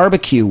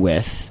barbecue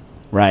with,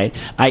 right,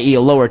 i.e.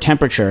 a lower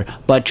temperature,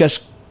 but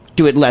just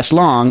do it less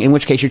long, in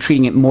which case you're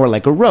treating it more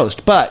like a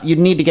roast. But you'd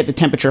need to get the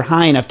temperature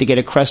high enough to get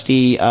a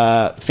crusty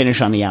finish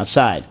on the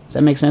outside. Does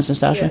that make sense,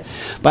 Nastasha? Yes.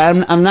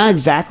 But I'm not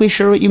exactly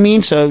sure what you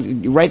mean, so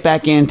write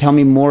back in and tell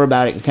me more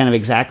about it, kind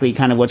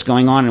of what's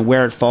going on and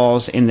where it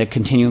falls in the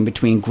continuum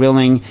between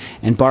grilling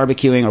and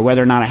barbecuing, or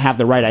whether or not I have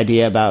the right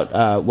idea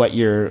about what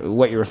you're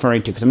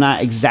referring to, because I'm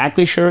not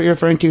exactly sure what you're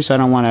referring to, so I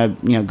don't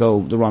want to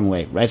go the wrong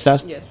way. Right,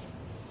 Stas? Yes.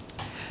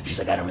 She's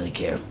like, I don't really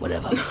care.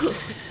 Whatever.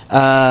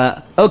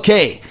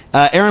 Okay.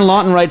 Aaron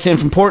Lawton writes in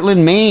from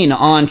Portland, Maine,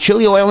 on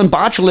chili oil and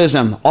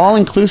botulism.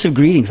 All-inclusive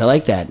greetings. I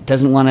like that.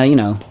 Doesn't want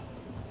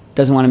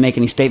to make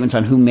any statements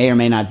on who may or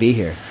may not be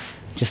here.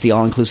 Just the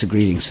all-inclusive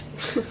greetings.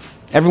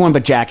 Everyone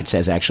but Jack, it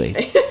says,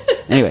 actually.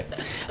 Anyway.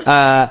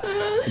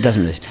 It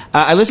doesn't really.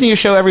 I listen to your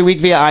show every week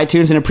via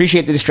iTunes and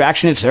appreciate the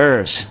distraction it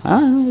serves.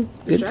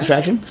 Good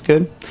distraction. It's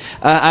good.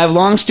 I have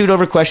long stewed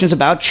over questions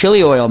about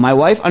chili oil. My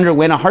wife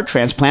underwent a heart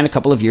transplant a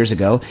couple of years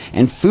ago,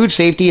 and food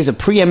safety is a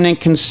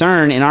preeminent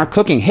concern in our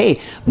cooking.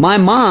 Hey, my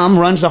mom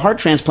runs the heart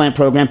transplant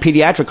program,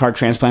 pediatric heart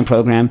transplant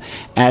program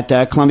at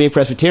Columbia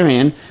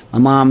Presbyterian. My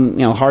mom,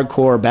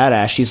 hardcore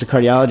badass. She's the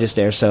cardiologist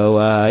there, so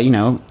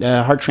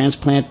heart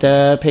transplant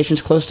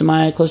patients close to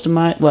my.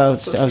 Well,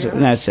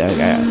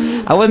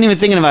 I wasn't even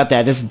thinking about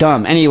that. It's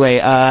dumb. Anyway,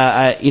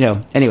 I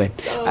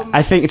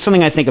think it's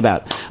something I think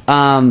about.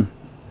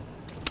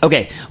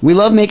 Okay, we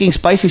love making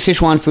spicy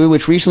Sichuan food,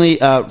 which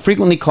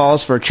frequently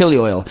calls for chili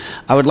oil.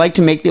 I would like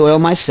to make the oil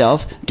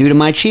myself due to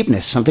my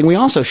cheapness, something we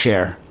also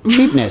share.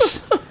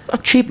 Cheapness.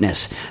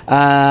 Cheapness.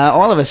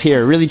 All of us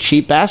here are really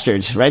cheap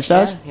bastards, right,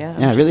 Stas?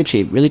 Yeah, really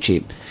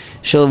cheap.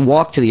 She'll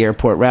walk to the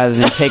airport rather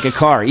than take a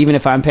car, even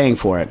if I'm paying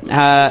for it.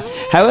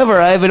 However,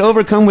 I have been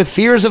overcome with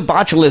fears of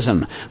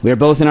botulism. We are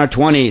both in our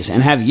 20s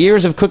and have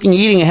years of cooking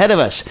eating ahead of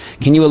us.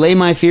 Can you allay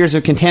my fears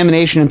of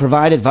contamination and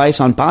provide advice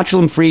on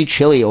botulism-free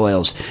chili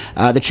oils?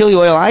 The chili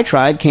oil I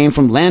tried came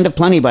from Land of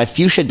Plenty by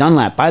Fuchsia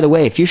Dunlap. By the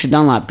way, Fuchsia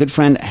Dunlap, good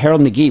friend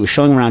Harold McGee was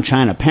showing around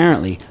China.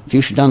 Apparently,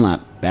 Fuchsia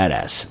Dunlap,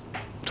 badass.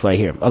 That's what I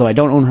hear, although I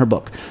don't own her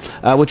book,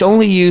 which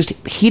only used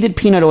heated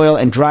peanut oil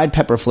and dried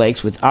pepper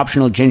flakes with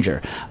optional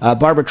ginger.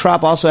 Barbara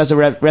Tropp also has a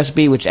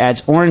recipe which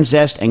adds orange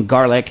zest and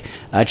garlic,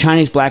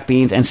 Chinese black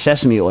beans, and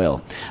sesame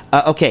oil.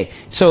 Okay,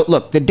 so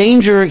look, the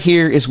danger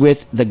here is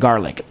with the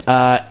garlic.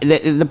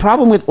 The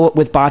problem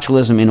with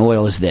botulism in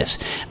oil is this.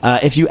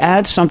 If you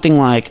add something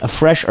like a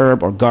fresh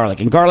herb or garlic,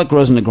 and garlic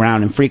grows in the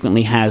ground and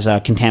frequently has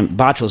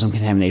botulism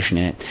contamination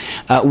in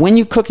it, when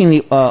you're cooking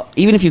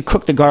even if you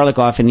cook the garlic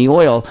off in the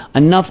oil,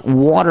 enough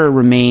water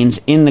remains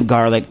in the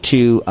garlic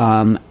to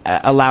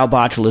allow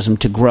botulism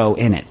to grow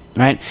in it.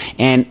 Right,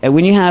 and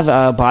when you have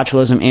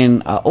botulism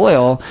in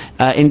oil,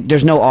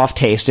 there's no off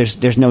taste.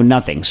 There's no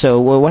nothing. So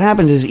what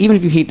happens is, even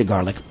if you heat the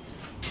garlic,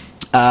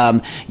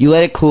 you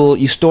let it cool,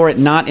 you store it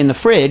not in the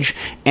fridge,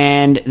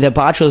 and the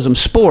botulism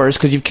spores,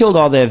 because you've killed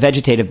all the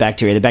vegetative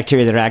bacteria, the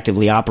bacteria that are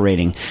actively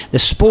operating, the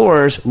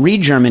spores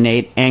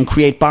regerminate and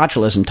create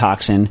botulism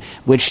toxin,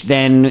 which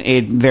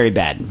then very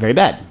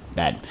bad.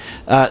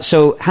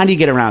 So how do you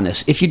get around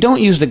this? If you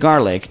don't use the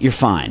garlic, you're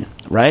fine,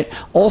 right?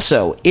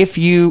 Also, if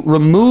you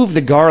remove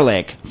the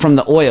garlic from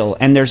the oil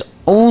and there's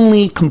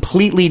only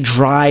completely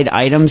dried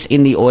items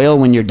in the oil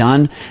when you're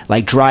done,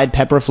 like dried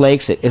pepper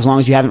flakes, as long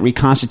as you haven't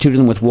reconstituted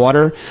them with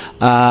water,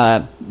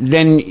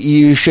 then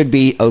you should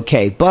be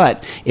okay.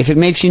 But if it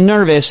makes you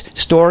nervous,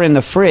 store in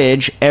the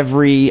fridge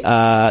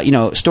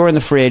store in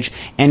the fridge,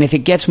 and if it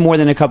gets more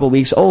than a couple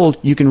weeks old,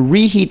 you can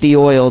reheat the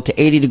oil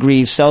to 80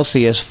 degrees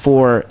Celsius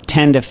for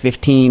 10 to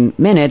 15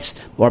 minutes,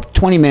 or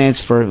 20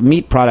 minutes for a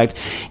meat product,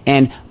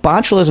 and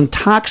botulism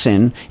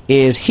toxin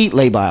is heat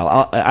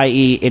labile,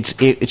 i.e. it's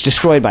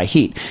destroyed by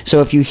heat.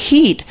 So if you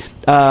heat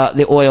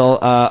the oil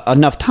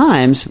enough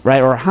times,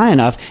 right, or high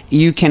enough,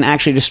 you can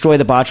actually destroy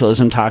the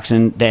botulism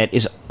toxin that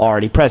is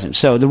already present.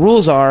 So the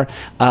rules are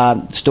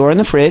store in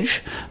the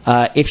fridge.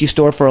 If you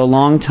store for a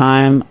long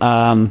time,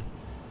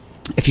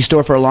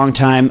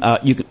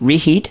 you can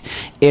reheat.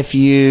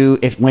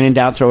 If when in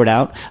doubt, throw it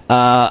out.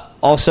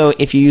 Also,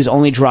 if you use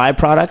only dry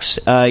products,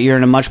 you're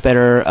in a much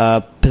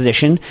better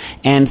position.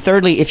 And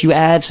thirdly, if you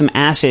add some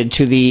acid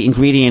to the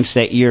ingredients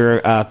that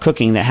you're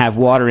cooking that have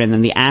water in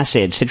them, the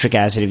acid, citric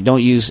acid, if you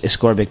don't use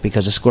ascorbic,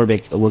 because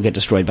ascorbic will get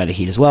destroyed by the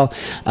heat as well,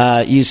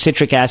 use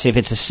citric acid. If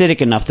it's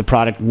acidic enough, the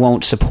product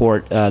won't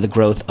support the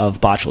growth of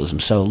botulism.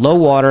 So low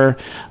water,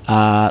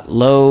 high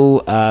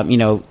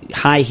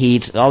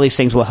heats, all these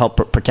things will help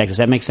protect. Does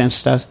that make sense,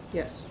 Stas?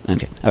 Yes.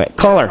 Okay. All right.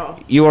 Caller,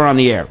 you are on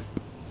the air.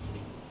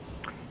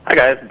 Hi,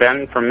 guys.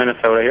 Ben from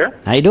Minnesota here.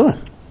 How you doing?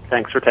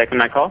 Thanks for taking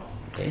my call.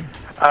 Okay.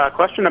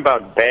 Question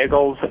about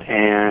bagels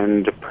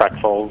and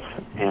pretzels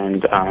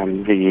and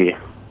the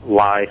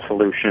lye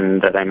solution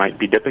that I might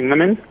be dipping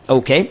them in.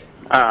 Okay.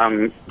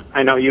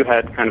 I know you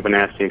had kind of a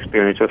nasty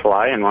experience with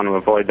lye and want to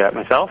avoid that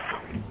myself.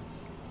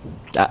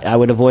 I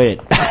would avoid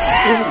it.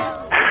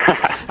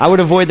 I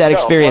would avoid that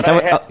experience.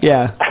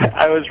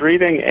 I was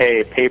reading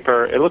a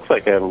paper. It looks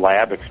like a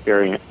lab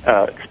experiment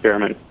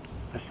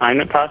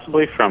assignment,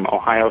 possibly, from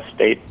Ohio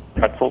State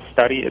Pretzel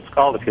Study, it's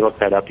called. If you look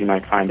that up, you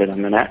might find it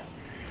on the net.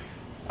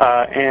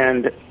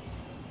 And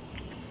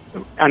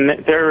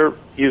they're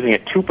using a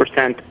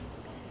 2%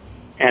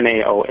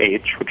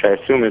 NaOH, which I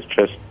assume is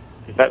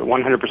that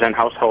 100%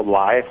 household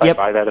lye if I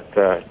buy that at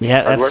the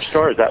hardware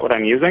store? Is that what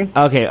I'm using?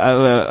 Okay.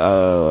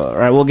 All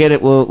right, we'll get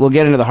it. We'll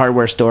get into the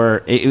hardware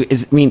store.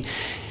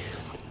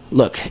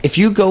 Look, if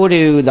you go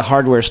to the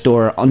hardware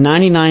store,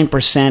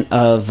 99%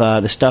 of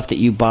the stuff that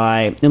you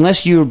buy,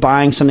 unless you're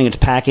buying something that's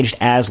packaged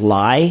as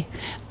lye,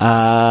 it's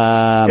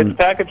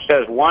packaged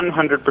as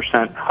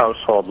 100%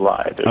 household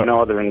lye. There's no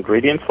other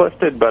ingredients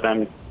listed, but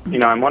I'm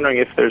wondering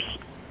if there's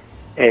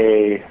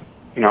a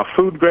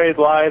food grade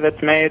lye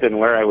that's made, and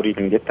where I would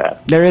even get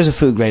that. There is a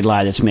food grade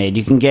lye that's made.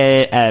 You can get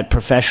it at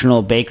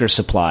Professional Baker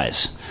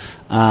Supplies.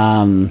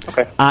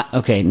 Okay.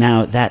 Okay.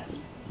 Now that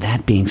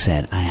being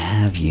said, I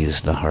have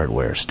used the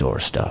hardware store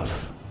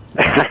stuff,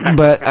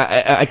 but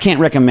I can't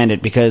recommend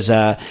it because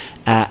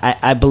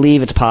I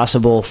believe it's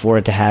possible for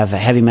it to have a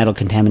heavy metal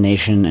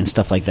contamination and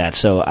stuff like that.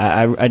 So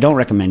I don't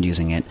recommend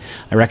using it.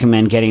 I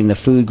recommend getting the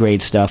food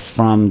grade stuff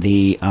from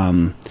the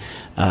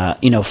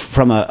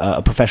from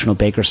a professional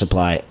baker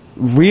supply.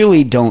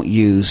 Really don't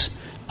use.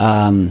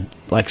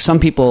 Like some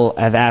people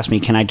have asked me,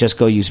 can I just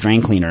go use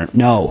drain cleaner?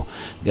 No.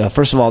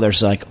 First of all,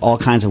 there's like all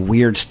kinds of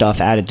weird stuff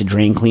added to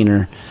drain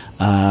cleaner.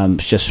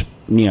 Just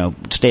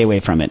stay away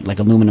from it, like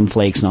aluminum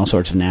flakes and all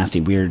sorts of nasty,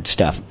 weird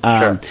stuff.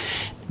 Sure.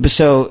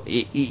 So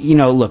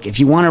look, if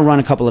you want to run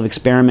a couple of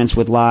experiments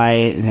with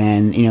lye,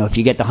 then if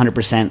you get the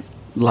 100%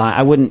 lye,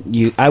 I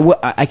wouldn't.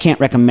 I can't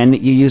recommend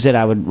that you use it.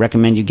 I would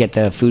recommend you get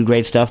the food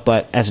grade stuff.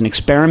 But as an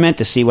experiment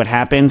to see what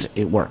happens,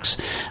 it works.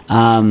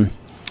 Do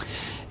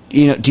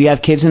you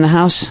have kids in the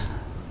house?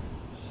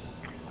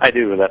 I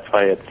do. That's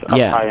why it's up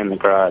high in the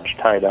garage,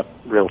 tied up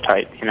real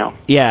tight,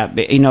 Yeah,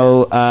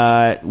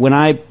 when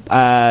I,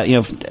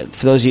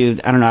 for those of you,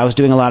 I don't know, I was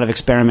doing a lot of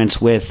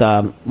experiments with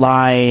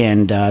lye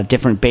and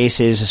different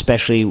bases,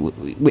 especially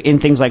in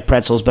things like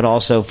pretzels, but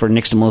also for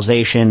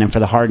nixtamalization and for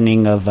the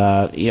hardening of,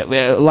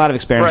 a lot of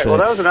experiments. Right, well,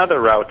 that was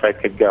another route I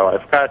could go.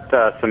 I've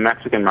got some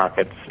Mexican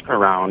markets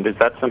around. Is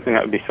that something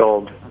that would be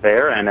sold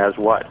there, and as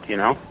what? You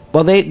know?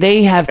 Well,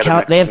 they have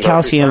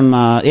calcium.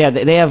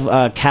 They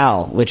have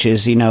cal, which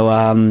is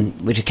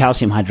which is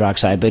calcium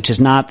hydroxide, which is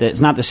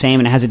it's not the same,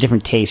 and it has a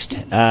different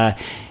taste.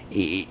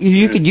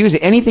 You could use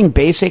it. Anything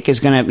basic is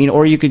going to,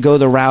 or you could go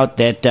the route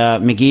that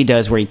McGee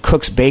does, where he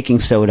cooks baking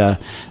soda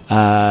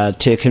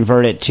to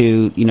convert it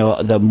to,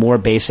 the more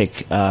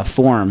basic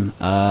form,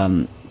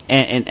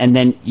 and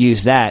then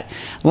use that.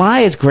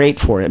 Lye is great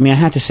for it. I mean, I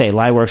have to say,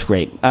 lye works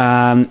great.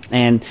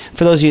 And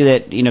for those of you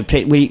that,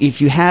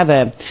 if you have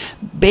a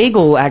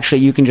bagel,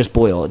 actually, you can just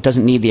boil. It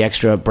doesn't need the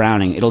extra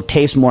browning. It'll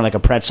taste more like a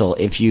pretzel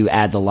if you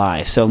add the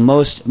lye.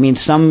 So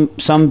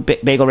some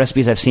bagel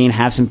recipes I've seen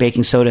have some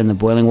baking soda in the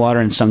boiling water,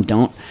 and some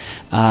don't.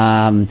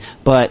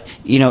 But,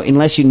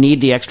 unless you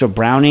need the extra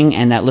browning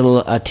and that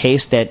little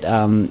taste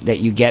that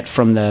you get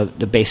from the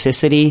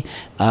basicity,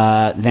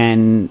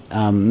 then,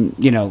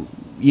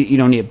 you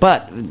don't need it.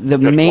 But the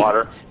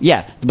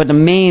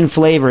main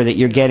flavor that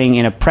you're getting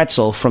in a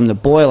pretzel from the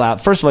boil out,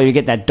 first of all, you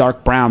get that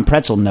dark brown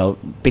pretzel note,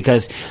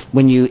 because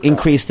when you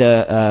increase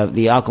the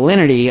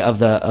alkalinity of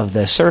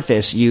the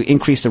surface, you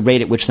increase the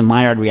rate at which the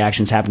Maillard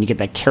reactions happen. You get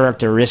that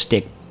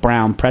characteristic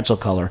brown pretzel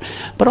color.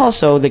 But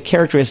also the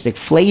characteristic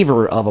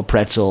flavor of a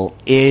pretzel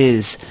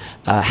is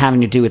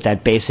having to do with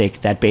that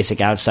basic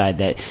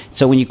outside.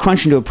 So when you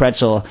crunch into a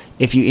pretzel,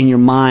 if you in your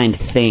mind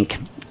think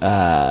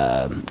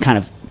kind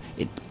of,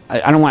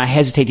 I don't want to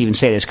hesitate to even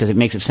say this because it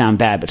makes it sound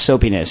bad, but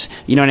soapiness.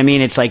 You know what I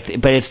mean? It's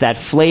but it's that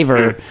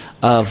flavor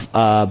of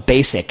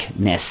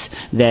basicness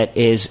that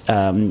is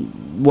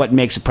what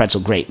makes a pretzel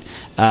great.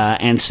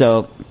 And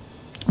so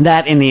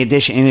that, in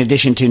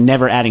addition to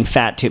never adding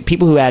fat to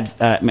people who add,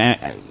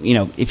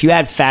 if you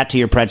add fat to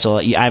your pretzel,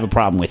 I have a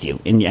problem with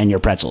you and your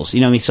pretzels. You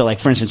know what I mean? So, like,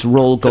 for instance,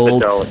 Roll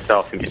Gold. To the dough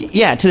itself.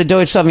 Yeah, to the dough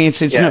itself. I mean,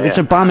 it's an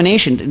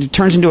abomination. It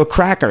turns into a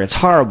cracker. It's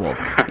horrible.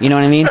 You know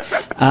what I mean?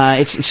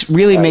 It's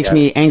really makes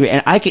me angry.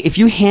 And if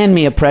you hand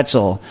me a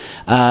pretzel,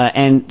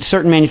 and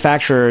certain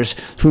manufacturers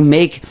who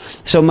make,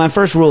 so my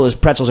first rule is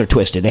pretzels are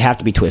twisted. They have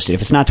to be twisted.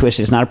 If it's not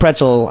twisted, it's not a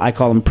pretzel. I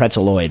call them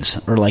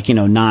pretzeloids, or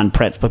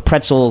but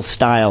pretzel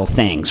style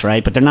things.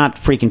 Right, but they're not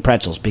freaking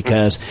pretzels,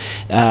 because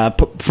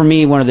for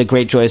me, one of the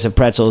great joys of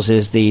pretzels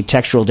is the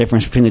textural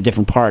difference between the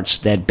different parts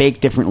that bake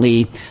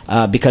differently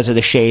because of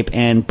the shape,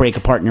 and break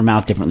apart in your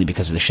mouth differently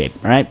because of the shape.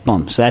 All right,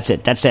 boom. So that's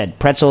it. That said,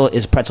 pretzel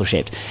is pretzel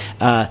shaped.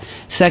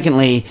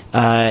 Secondly,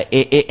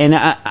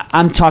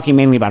 I'm talking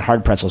mainly about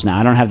hard pretzels now.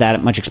 I don't have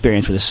that much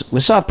experience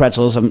with soft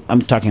pretzels.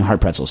 I'm talking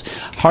hard pretzels.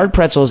 Hard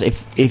pretzels.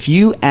 If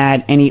you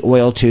add any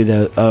oil to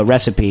the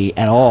recipe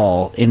at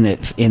all in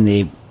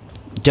the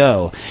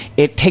dough,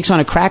 it takes on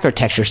a cracker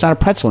texture. It's not a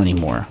pretzel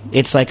anymore.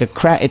 It's like a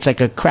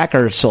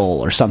cracker sole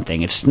or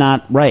something. It's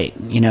not right.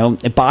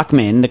 At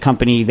Bachman, the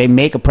company, they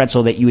make a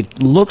pretzel that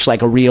looks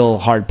like a real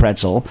hard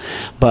pretzel,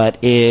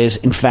 but is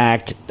in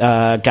fact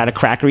got a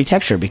crackery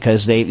texture,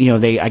 because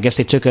I guess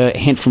they took a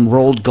hint from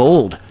Rolled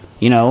Gold,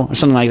 or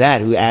something like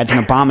that, who adds an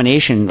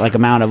abomination like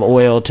amount of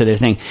oil to their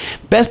thing.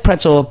 Best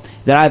pretzel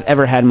that I've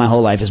ever had in my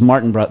whole life is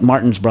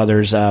Martin's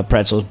Brothers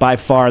pretzels. By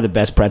far the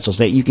best pretzels.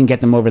 That you can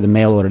get them over the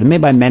mail order. They're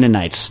made by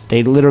Mennonites.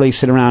 They literally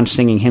sit around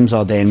singing hymns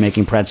all day and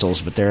making pretzels.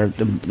 But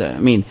probably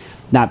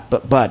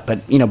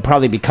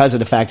because of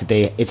the fact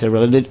that it's a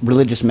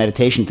religious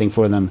meditation thing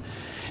for them,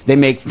 they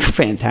make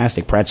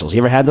fantastic pretzels.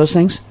 You ever had those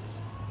things?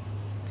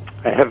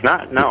 I have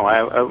not.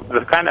 No,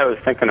 the kind I was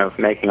thinking of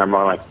making are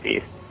more like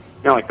the,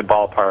 like the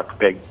ballpark,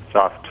 big,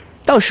 soft.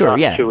 Oh, sure, soft,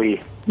 yeah.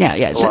 Chewy.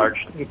 Yeah.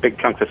 Large, big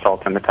chunks of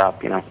salt on the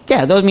top.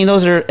 Yeah,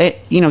 those are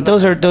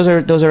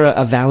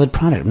a valid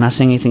product. I'm not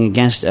saying anything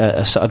against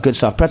a good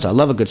soft pretzel. I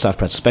love a good soft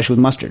pretzel, especially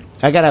with mustard.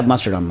 I gotta have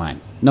mustard on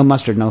mine. No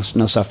mustard, no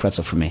soft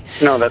pretzel for me.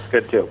 No, that's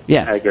good too.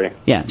 Yeah, I agree.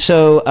 Yeah.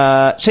 So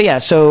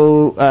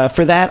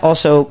for that,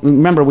 also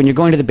remember, when you're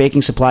going to the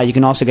baking supply, you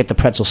can also get the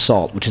pretzel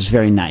salt, which is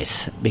very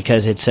nice,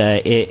 because it's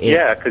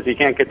because you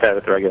can't get that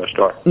at the regular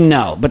store.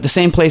 No, but the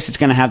same place that's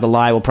going to have the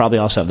lye will probably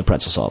also have the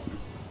pretzel salt.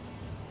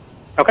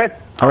 Okay.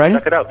 All right.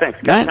 Check it out. Thanks.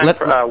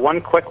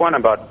 One quick one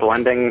about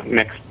blending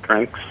mixed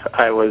drinks.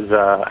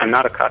 I'm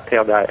not a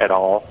cocktail guy at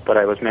all, but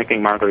I was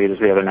making margaritas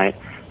the other night.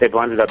 They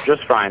blended up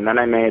just fine. Then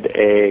I made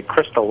a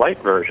Crystal Light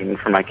version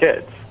for my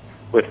kids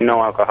with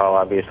no alcohol,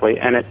 obviously,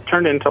 and it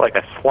turned into like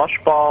a slush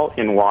ball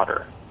in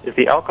water. Is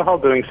the alcohol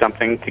doing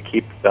something to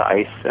keep the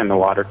ice and the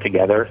water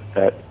together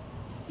that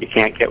you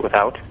can't get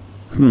without?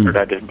 Or did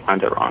I just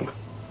blend it wrong?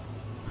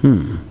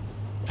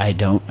 I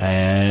don't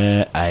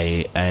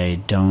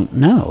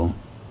know.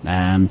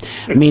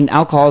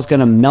 Alcohol is going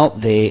to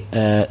melt the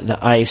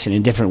ice in a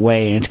different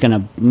way, and it's going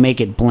to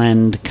make it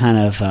blend kind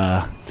of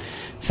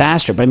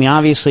faster. But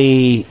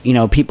obviously,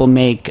 people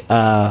make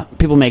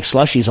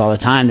slushies all the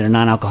time that are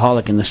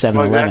non-alcoholic in the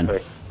 7-Eleven.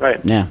 Exactly. Right.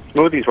 Yeah.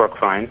 Smoothies work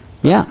fine.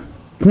 Yeah.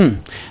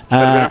 Could have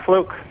been a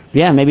fluke.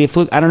 Yeah, maybe a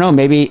fluke. I don't know.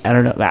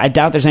 I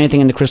doubt there's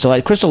anything in the Crystal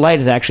Light. Crystal Light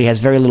actually has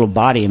very little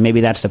body, and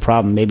maybe that's the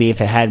problem. Maybe if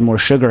it had more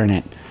sugar in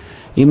it,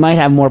 you might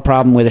have more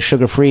problem with a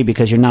sugar-free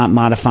because you're not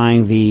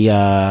modifying the.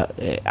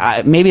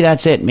 Maybe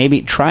that's it.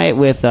 Maybe try it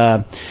with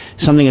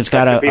something that's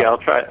got a. I'll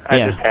try. I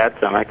just had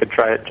some. I could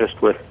try it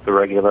just with the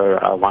regular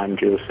lime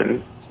juice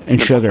and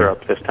sugar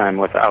syrup this time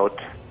without.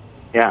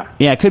 Yeah.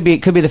 Yeah, it could be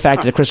the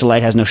fact that the Crystal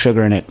Light has no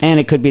sugar in it, and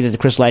it could be that the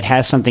Crystal Light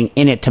has something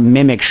in it to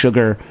mimic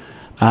sugar.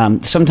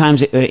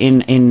 Sometimes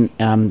in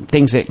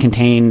things that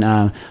contain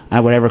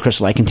whatever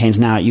Crystal Light contains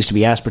now, it used to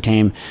be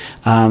aspartame,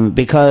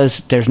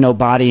 because there's no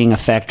bodying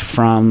effect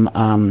from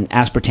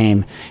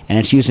aspartame, and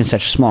it's used in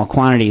such small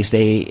quantities.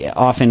 They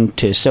often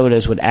to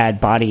sodas would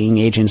add bodying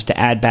agents to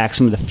add back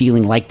some of the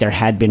feeling like there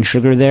had been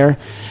sugar there,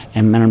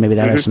 and I don't know, maybe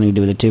that has something to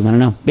do with it too. I don't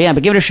know,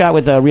 but give it a shot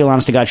with real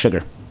honest to God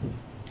sugar.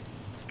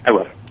 I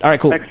will. All right,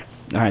 cool. Thanks.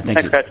 All right,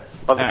 thank you. Guys.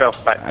 Love the show.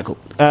 Bye. All right, cool.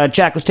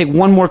 Jack, let's take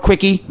one more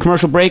quickie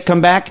commercial break,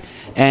 come back,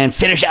 and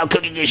finish out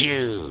Cooking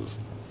Issues.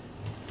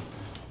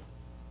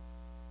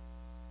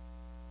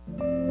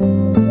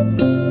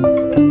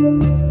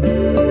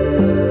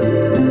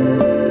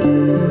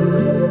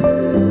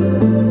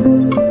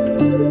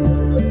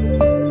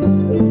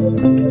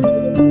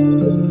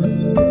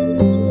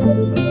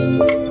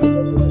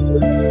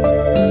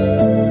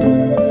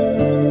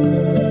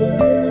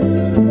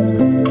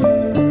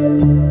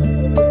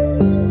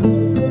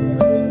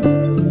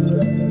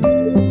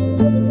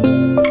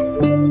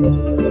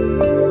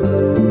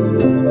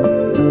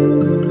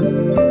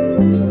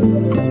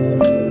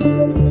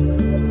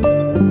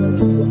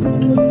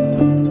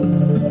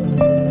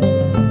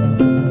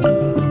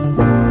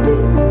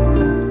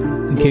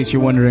 In case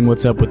you're wondering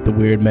what's up with the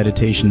weird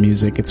meditation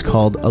music, it's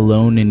called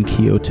Alone in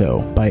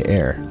Kyoto by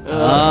Air.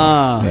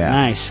 Oh, yeah.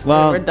 Nice.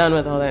 Well, we're done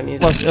with all that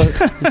music.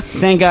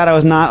 Thank God I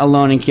was not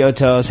alone in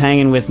Kyoto. I was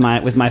hanging with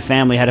my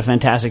family, had a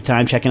fantastic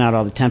time checking out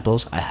all the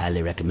temples. I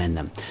highly recommend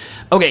them.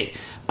 Okay,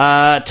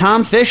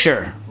 Tom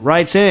Fisher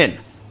writes in.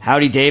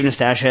 Howdy, Dave,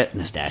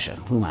 Nastasha.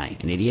 Who am I?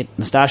 An idiot?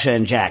 Nastasha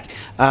and Jack.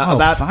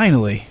 About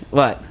finally.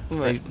 What?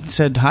 They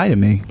said hi to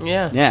me.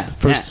 Yeah.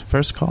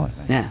 First call.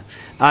 Yeah.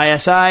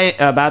 ISI,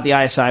 about the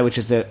ISI, which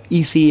is the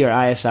EC or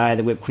ISI,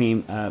 the whipped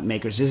cream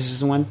makers. This is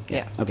the one?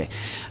 Yeah. Okay.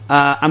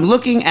 I'm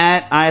looking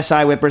at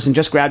ISI whippers and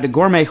just grabbed a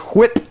gourmet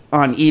whip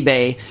on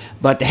eBay,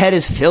 but the head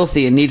is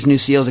filthy and needs new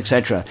seals,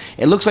 etc.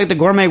 It looks like the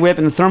gourmet whip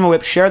and the thermal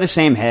whip share the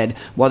same head,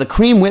 while the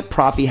cream whip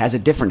Profi has a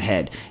different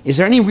head. Is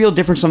there any real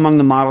difference among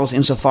the models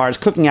insofar as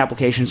cooking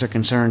applications are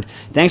concerned?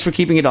 Thanks for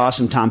keeping it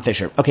awesome, Tom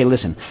Fisher. Okay,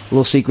 listen, a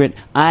little secret.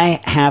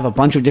 I have a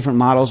bunch of different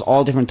models,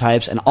 all different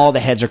types, and all the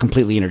heads are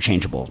completely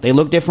interchangeable. They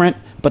look different,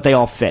 but they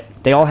all fit.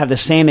 They all have the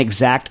same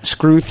exact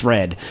screw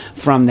thread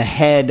from the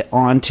head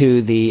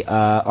onto the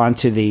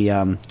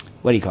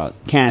what do you call it?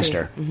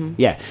 Canister. Mm-hmm.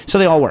 Yeah, so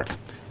they all work.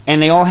 And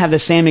they all have the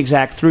same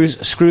exact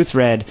screw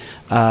thread,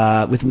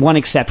 with one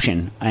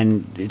exception,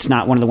 and it's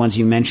not one of the ones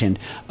you mentioned,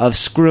 of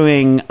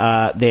screwing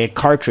the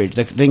cartridge,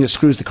 the thing that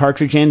screws the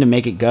cartridge in to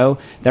make it go.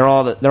 They're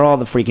all the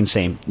freaking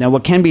same. Now,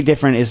 what can be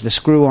different is the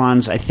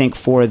screw-ons. I think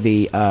for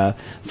the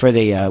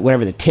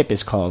whatever the tip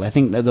is called. I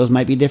think that those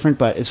might be different,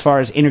 but as far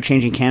as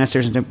interchanging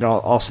canisters, they're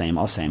all same.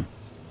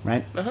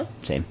 Right? Uh-huh.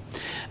 Same.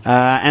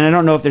 And I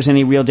don't know if there's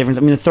any real difference.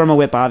 I mean, the thermal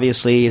whip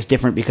obviously is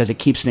different because it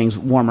keeps things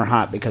warm or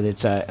hot because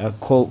it's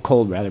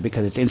cold rather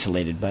because it's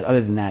insulated. But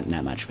other than that,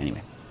 not much.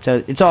 Anyway.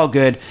 So it's all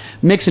good.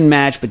 Mix and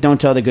match, but don't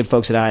tell the good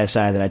folks at ISI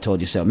that I told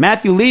you so.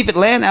 Matthew Leaf at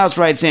Landhouse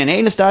writes in,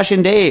 Hey, Nastasha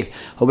and Dave.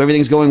 Hope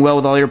everything's going well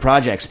with all your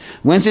projects.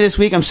 Wednesday this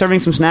week, I'm serving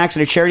some snacks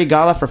at a charity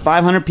gala for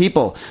 500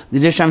 people. The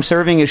dish I'm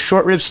serving is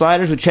short rib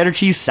sliders with cheddar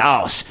cheese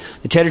sauce.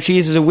 The cheddar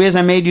cheese is a whiz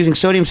I made using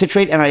sodium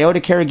citrate and iota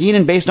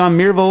carrageenan based on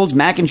Mirvold's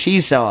mac and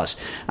cheese sauce.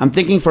 I'm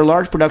thinking for a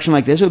large production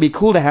like this, it would be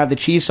cool to have the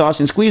cheese sauce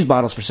in squeeze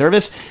bottles for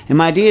service, and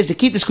my idea is to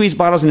keep the squeeze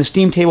bottles in a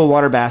steam table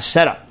water bath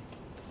setup.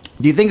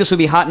 Do you think this would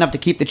be hot enough to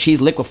keep the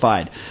cheese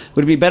liquefied?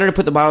 Would it be better to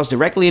put the bottles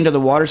directly into the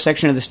water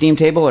section of the steam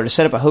table or to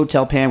set up a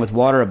hotel pan with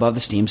water above the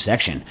steam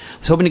section? I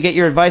was hoping to get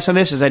your advice on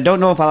this as I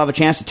don't know if I'll have a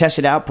chance to test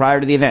it out prior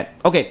to the event.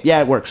 Okay,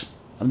 yeah, it works.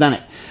 I've done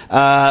it.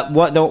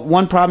 The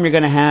one problem you're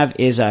going to have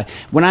is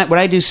when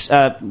I do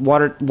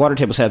water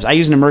table setups, I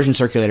use an immersion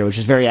circulator, which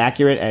is very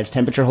accurate at its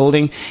temperature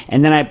holding,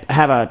 and then I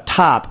have a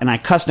top, and I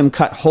custom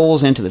cut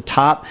holes into the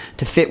top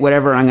to fit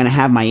whatever I'm going to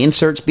have my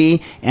inserts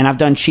be, and I've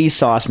done cheese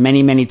sauce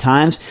many, many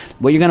times.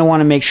 What you're going to want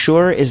to make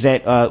sure is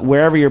that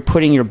wherever you're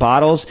putting your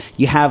bottles,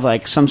 you have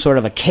like some sort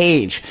of a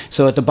cage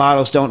so that the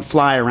bottles don't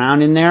fly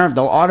around in there.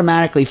 They'll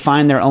automatically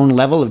find their own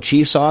level of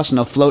cheese sauce, and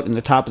they'll float in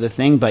the top of the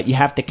thing, but you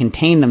have to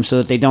contain them so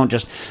that they don't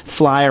just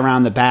fly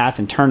around the bath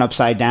and turn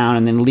upside down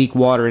and then leak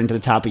water into the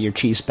top of your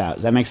cheese spout.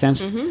 Does that make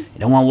sense? Mm-hmm. You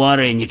don't want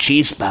water in your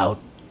cheese spout.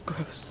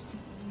 Gross.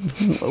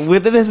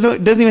 It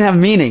doesn't even have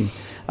meaning.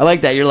 I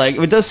like that. You're like,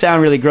 it does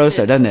sound really gross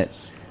though, doesn't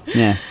it?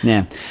 Yeah.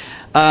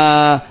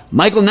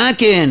 Michael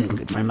Natkin.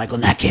 Good friend Michael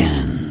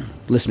Natkin.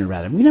 Listener,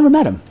 rather. We never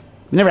met him.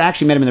 We never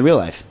actually met him in the real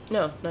life.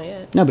 No, not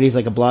yet. No, but he's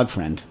like a blog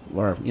friend,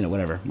 or,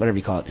 whatever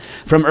you call it.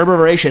 From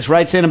Herbivoracious,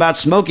 writes in about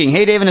smoking.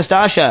 Hey, Dave and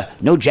Nastasha.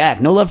 No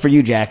Jack. No love for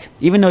you, Jack.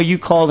 Even though you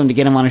called him to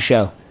get him on a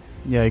show.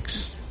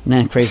 Yikes.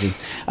 Nah, crazy.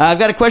 I've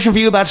got a question for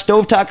you about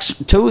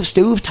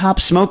stovetop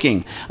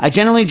smoking. I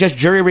generally just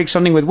jury-rig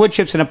something with wood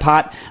chips in a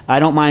pot I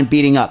don't mind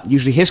beating up,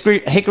 usually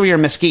hickory or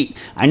mesquite.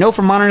 I know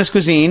from Modernist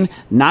Cuisine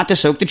not to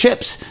soak the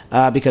chips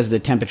because of the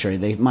temperature.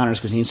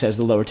 Modernist Cuisine says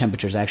the lower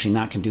temperature is actually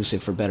not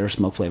conducive for better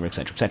smoke flavor,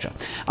 etc., etc.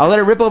 I'll let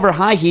it rip over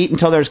high heat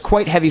until there's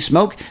quite heavy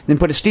smoke, then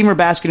put a steamer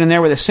basket in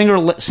there with a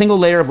single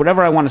layer of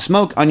whatever I want to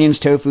smoke, onions,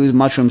 tofu,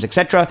 mushrooms,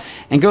 etc.,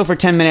 and go for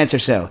 10 minutes or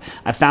so.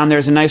 I found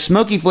there's a nice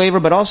smoky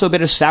flavor, but also a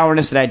bit of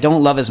sourness that I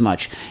don't love as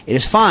much. It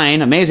is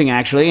fine, amazing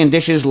actually, in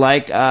dishes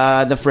like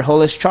the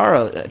frijoles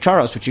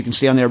charros, which you can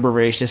see on their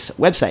Herbaceous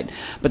website.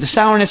 But the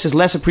sourness is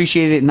less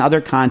appreciated in other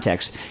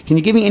contexts. Can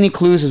you give me any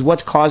clues as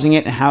what's causing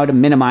it and how to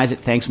minimize it?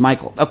 Thanks,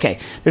 Michael. Okay,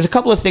 there's a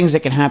couple of things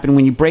that can happen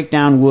when you break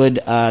down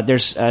wood.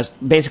 There's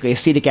basically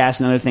acetic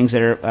acid and other things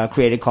that are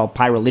created called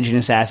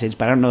pyroligneous acids,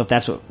 but I don't know if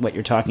that's what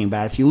you're talking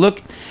about. If you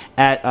look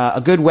at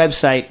a good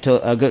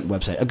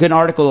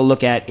article to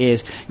look at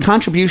is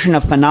Contribution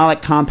of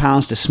Phenolic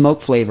Compounds to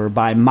Smoke Flavor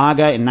by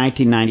Maga in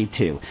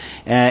 1992.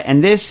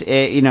 And this,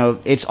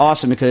 it's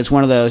awesome because it's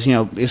one of those,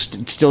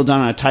 it's still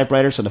done on a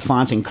typewriter, so the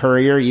font's in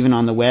Courier. Even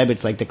on the web,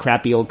 it's like the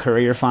crappy old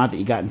Courier font that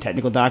you got in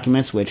technical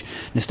documents, which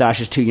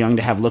Nastasha's too young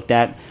to have looked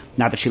at.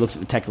 Not that she looks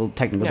at the technical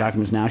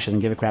documents now. She doesn't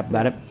give a crap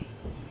about it.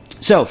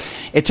 So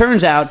it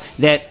turns out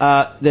that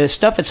the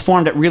stuff that's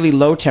formed at really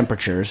low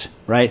temperatures,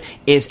 right,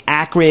 is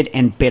acrid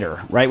and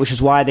bitter, right, which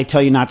is why they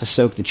tell you not to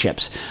soak the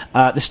chips.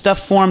 The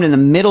stuff formed in the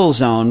middle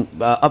zone,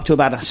 up to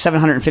about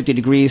 750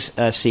 degrees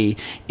C,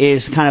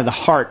 is kind of the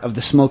heart of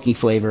the smoky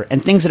flavor.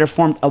 And things that are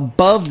formed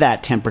above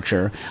that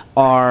temperature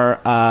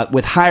are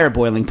with higher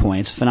boiling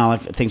points.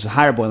 Phenolic things with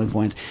higher boiling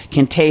points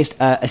can taste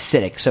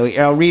acidic. So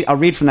I'll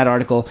read from that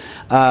article.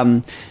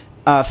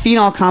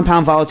 Phenol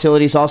compound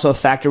volatility is also a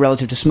factor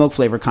relative to smoke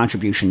flavor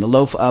contribution. The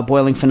low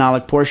boiling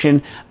phenolic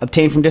portion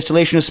obtained from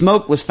distillation of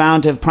smoke was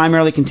found to have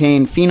primarily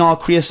contained phenol,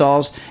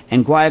 creosols,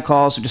 and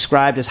guaiacols,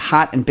 described as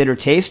hot and bitter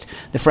taste.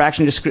 The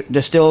fraction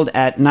distilled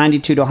at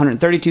 92 to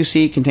 132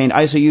 C contained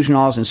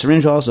isoeugenols and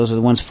syringols. Those are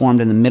the ones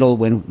formed in the middle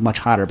when much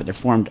hotter, but they're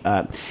formed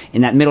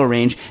in that middle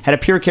range. Had a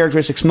pure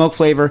characteristic smoke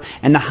flavor,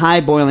 and the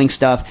high boiling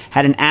stuff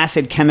had an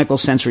acid chemical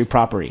sensory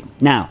property.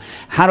 Now,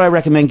 how do I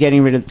recommend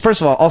getting rid of? First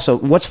of all, also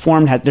what's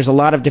formed there's a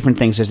lot of different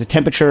things. There's the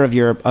temperature of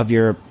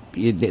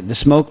the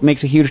smoke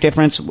makes a huge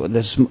difference,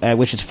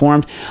 which it's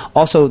formed.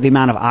 Also, the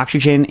amount of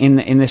oxygen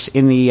in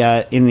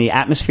the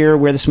atmosphere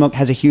where the smoke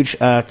has a huge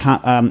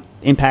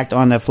impact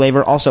on the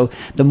flavor. Also,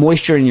 the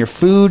moisture in your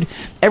food,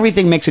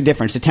 everything makes a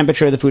difference. The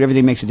temperature of the food,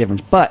 everything makes a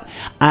difference. But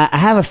I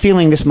have a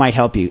feeling this might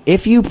help you.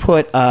 If you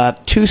put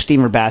two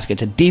steamer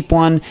baskets, a deep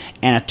one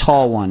and a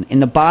tall one, in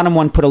the bottom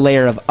one put a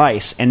layer of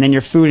ice, and then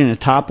your food in the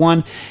top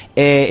one,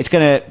 it's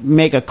going to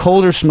make a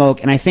colder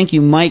smoke, and I think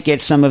you might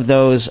get some of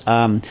those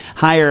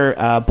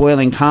higher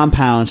boiling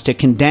compounds to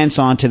condense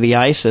onto the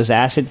ice, those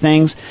acid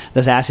things,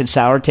 those acid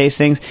sour taste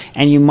things,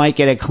 and you might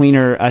get a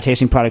cleaner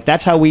tasting product.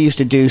 That's how we used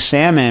to do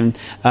salmon.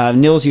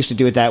 Nils used to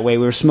do it that way.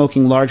 We were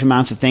smoking large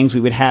amounts of things.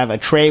 We would have a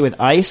tray with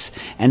ice,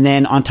 and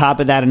then on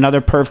top of that,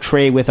 another perf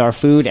tray with our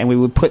food, and we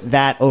would put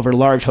that over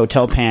large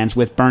hotel pans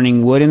with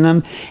burning wood in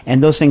them,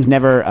 and those things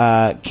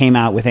never came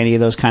out with any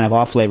of those kind of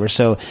off flavors.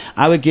 So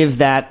I would give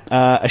that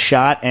a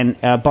shot, and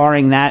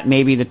barring that,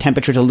 maybe the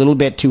temperature's a little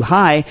bit too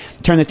high,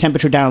 turn the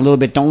temperature down a little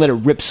bit. Don't let it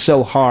rip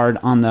so hard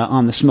on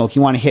the smoke.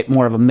 You want to hit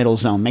more of a middle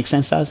zone. Make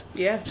sense, Daz?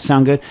 Yeah.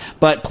 Sound good?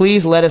 But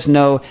please let us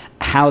know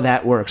how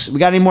that works. We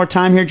got any more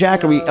time here,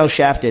 Jack? Or are we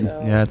shafted?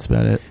 Yeah, that's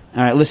about it.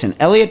 All right, listen.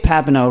 Elliot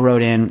Papineau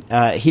wrote in.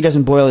 He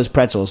doesn't boil his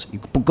pretzels.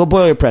 Go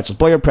boil your pretzels.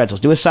 Boil your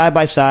pretzels. Do a side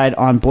by side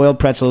on boiled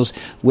pretzels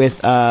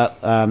with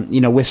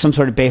with some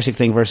sort of basic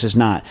thing versus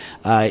not.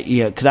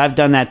 Because I've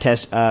done that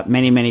test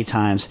many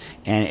times,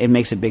 and it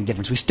makes a big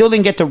difference. We still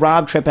didn't get to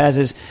Rob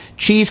Trepaz's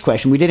cheese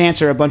question. We did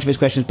answer a bunch of his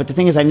questions, but the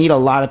thing is, I need a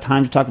lot of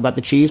time to talk about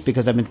the cheese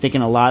because I've been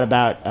thinking a lot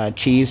about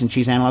cheese and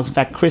cheese analogs. In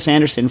fact, Chris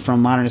Anderson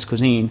from Modernist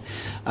Cuisine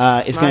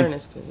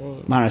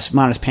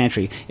Modernist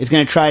Pantry is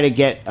going to try to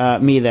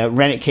get me the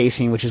rennet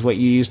casing, which is what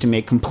you use to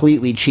make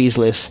completely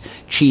cheeseless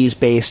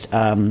cheese-based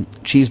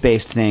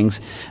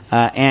things.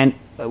 And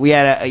we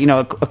had I'm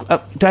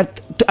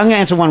going to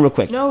answer one real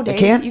quick. No, Dave, I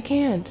can't. You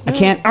can't. No. I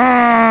can't.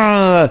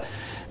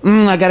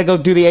 I got to go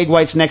do the egg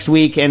whites next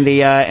week and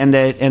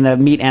the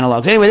meat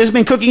analogs. Anyway, this has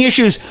been Cooking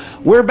Issues.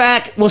 We're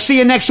back. We'll see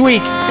you next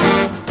week.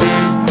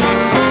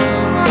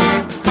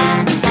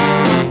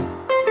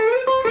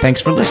 Thanks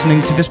for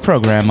listening to this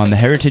program on the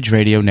Heritage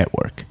Radio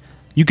Network.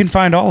 You can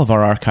find all of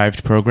our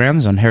archived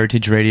programs on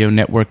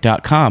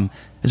heritageradionetwork.com,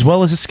 as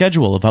well as a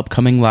schedule of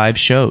upcoming live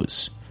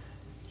shows.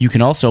 You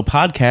can also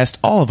podcast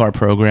all of our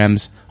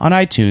programs on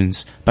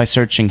iTunes by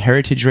searching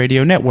Heritage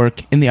Radio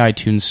Network in the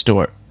iTunes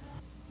Store.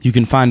 You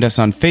can find us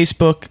on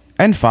Facebook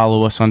and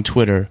follow us on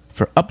Twitter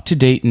for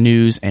up-to-date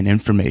news and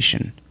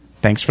information.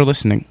 Thanks for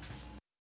listening.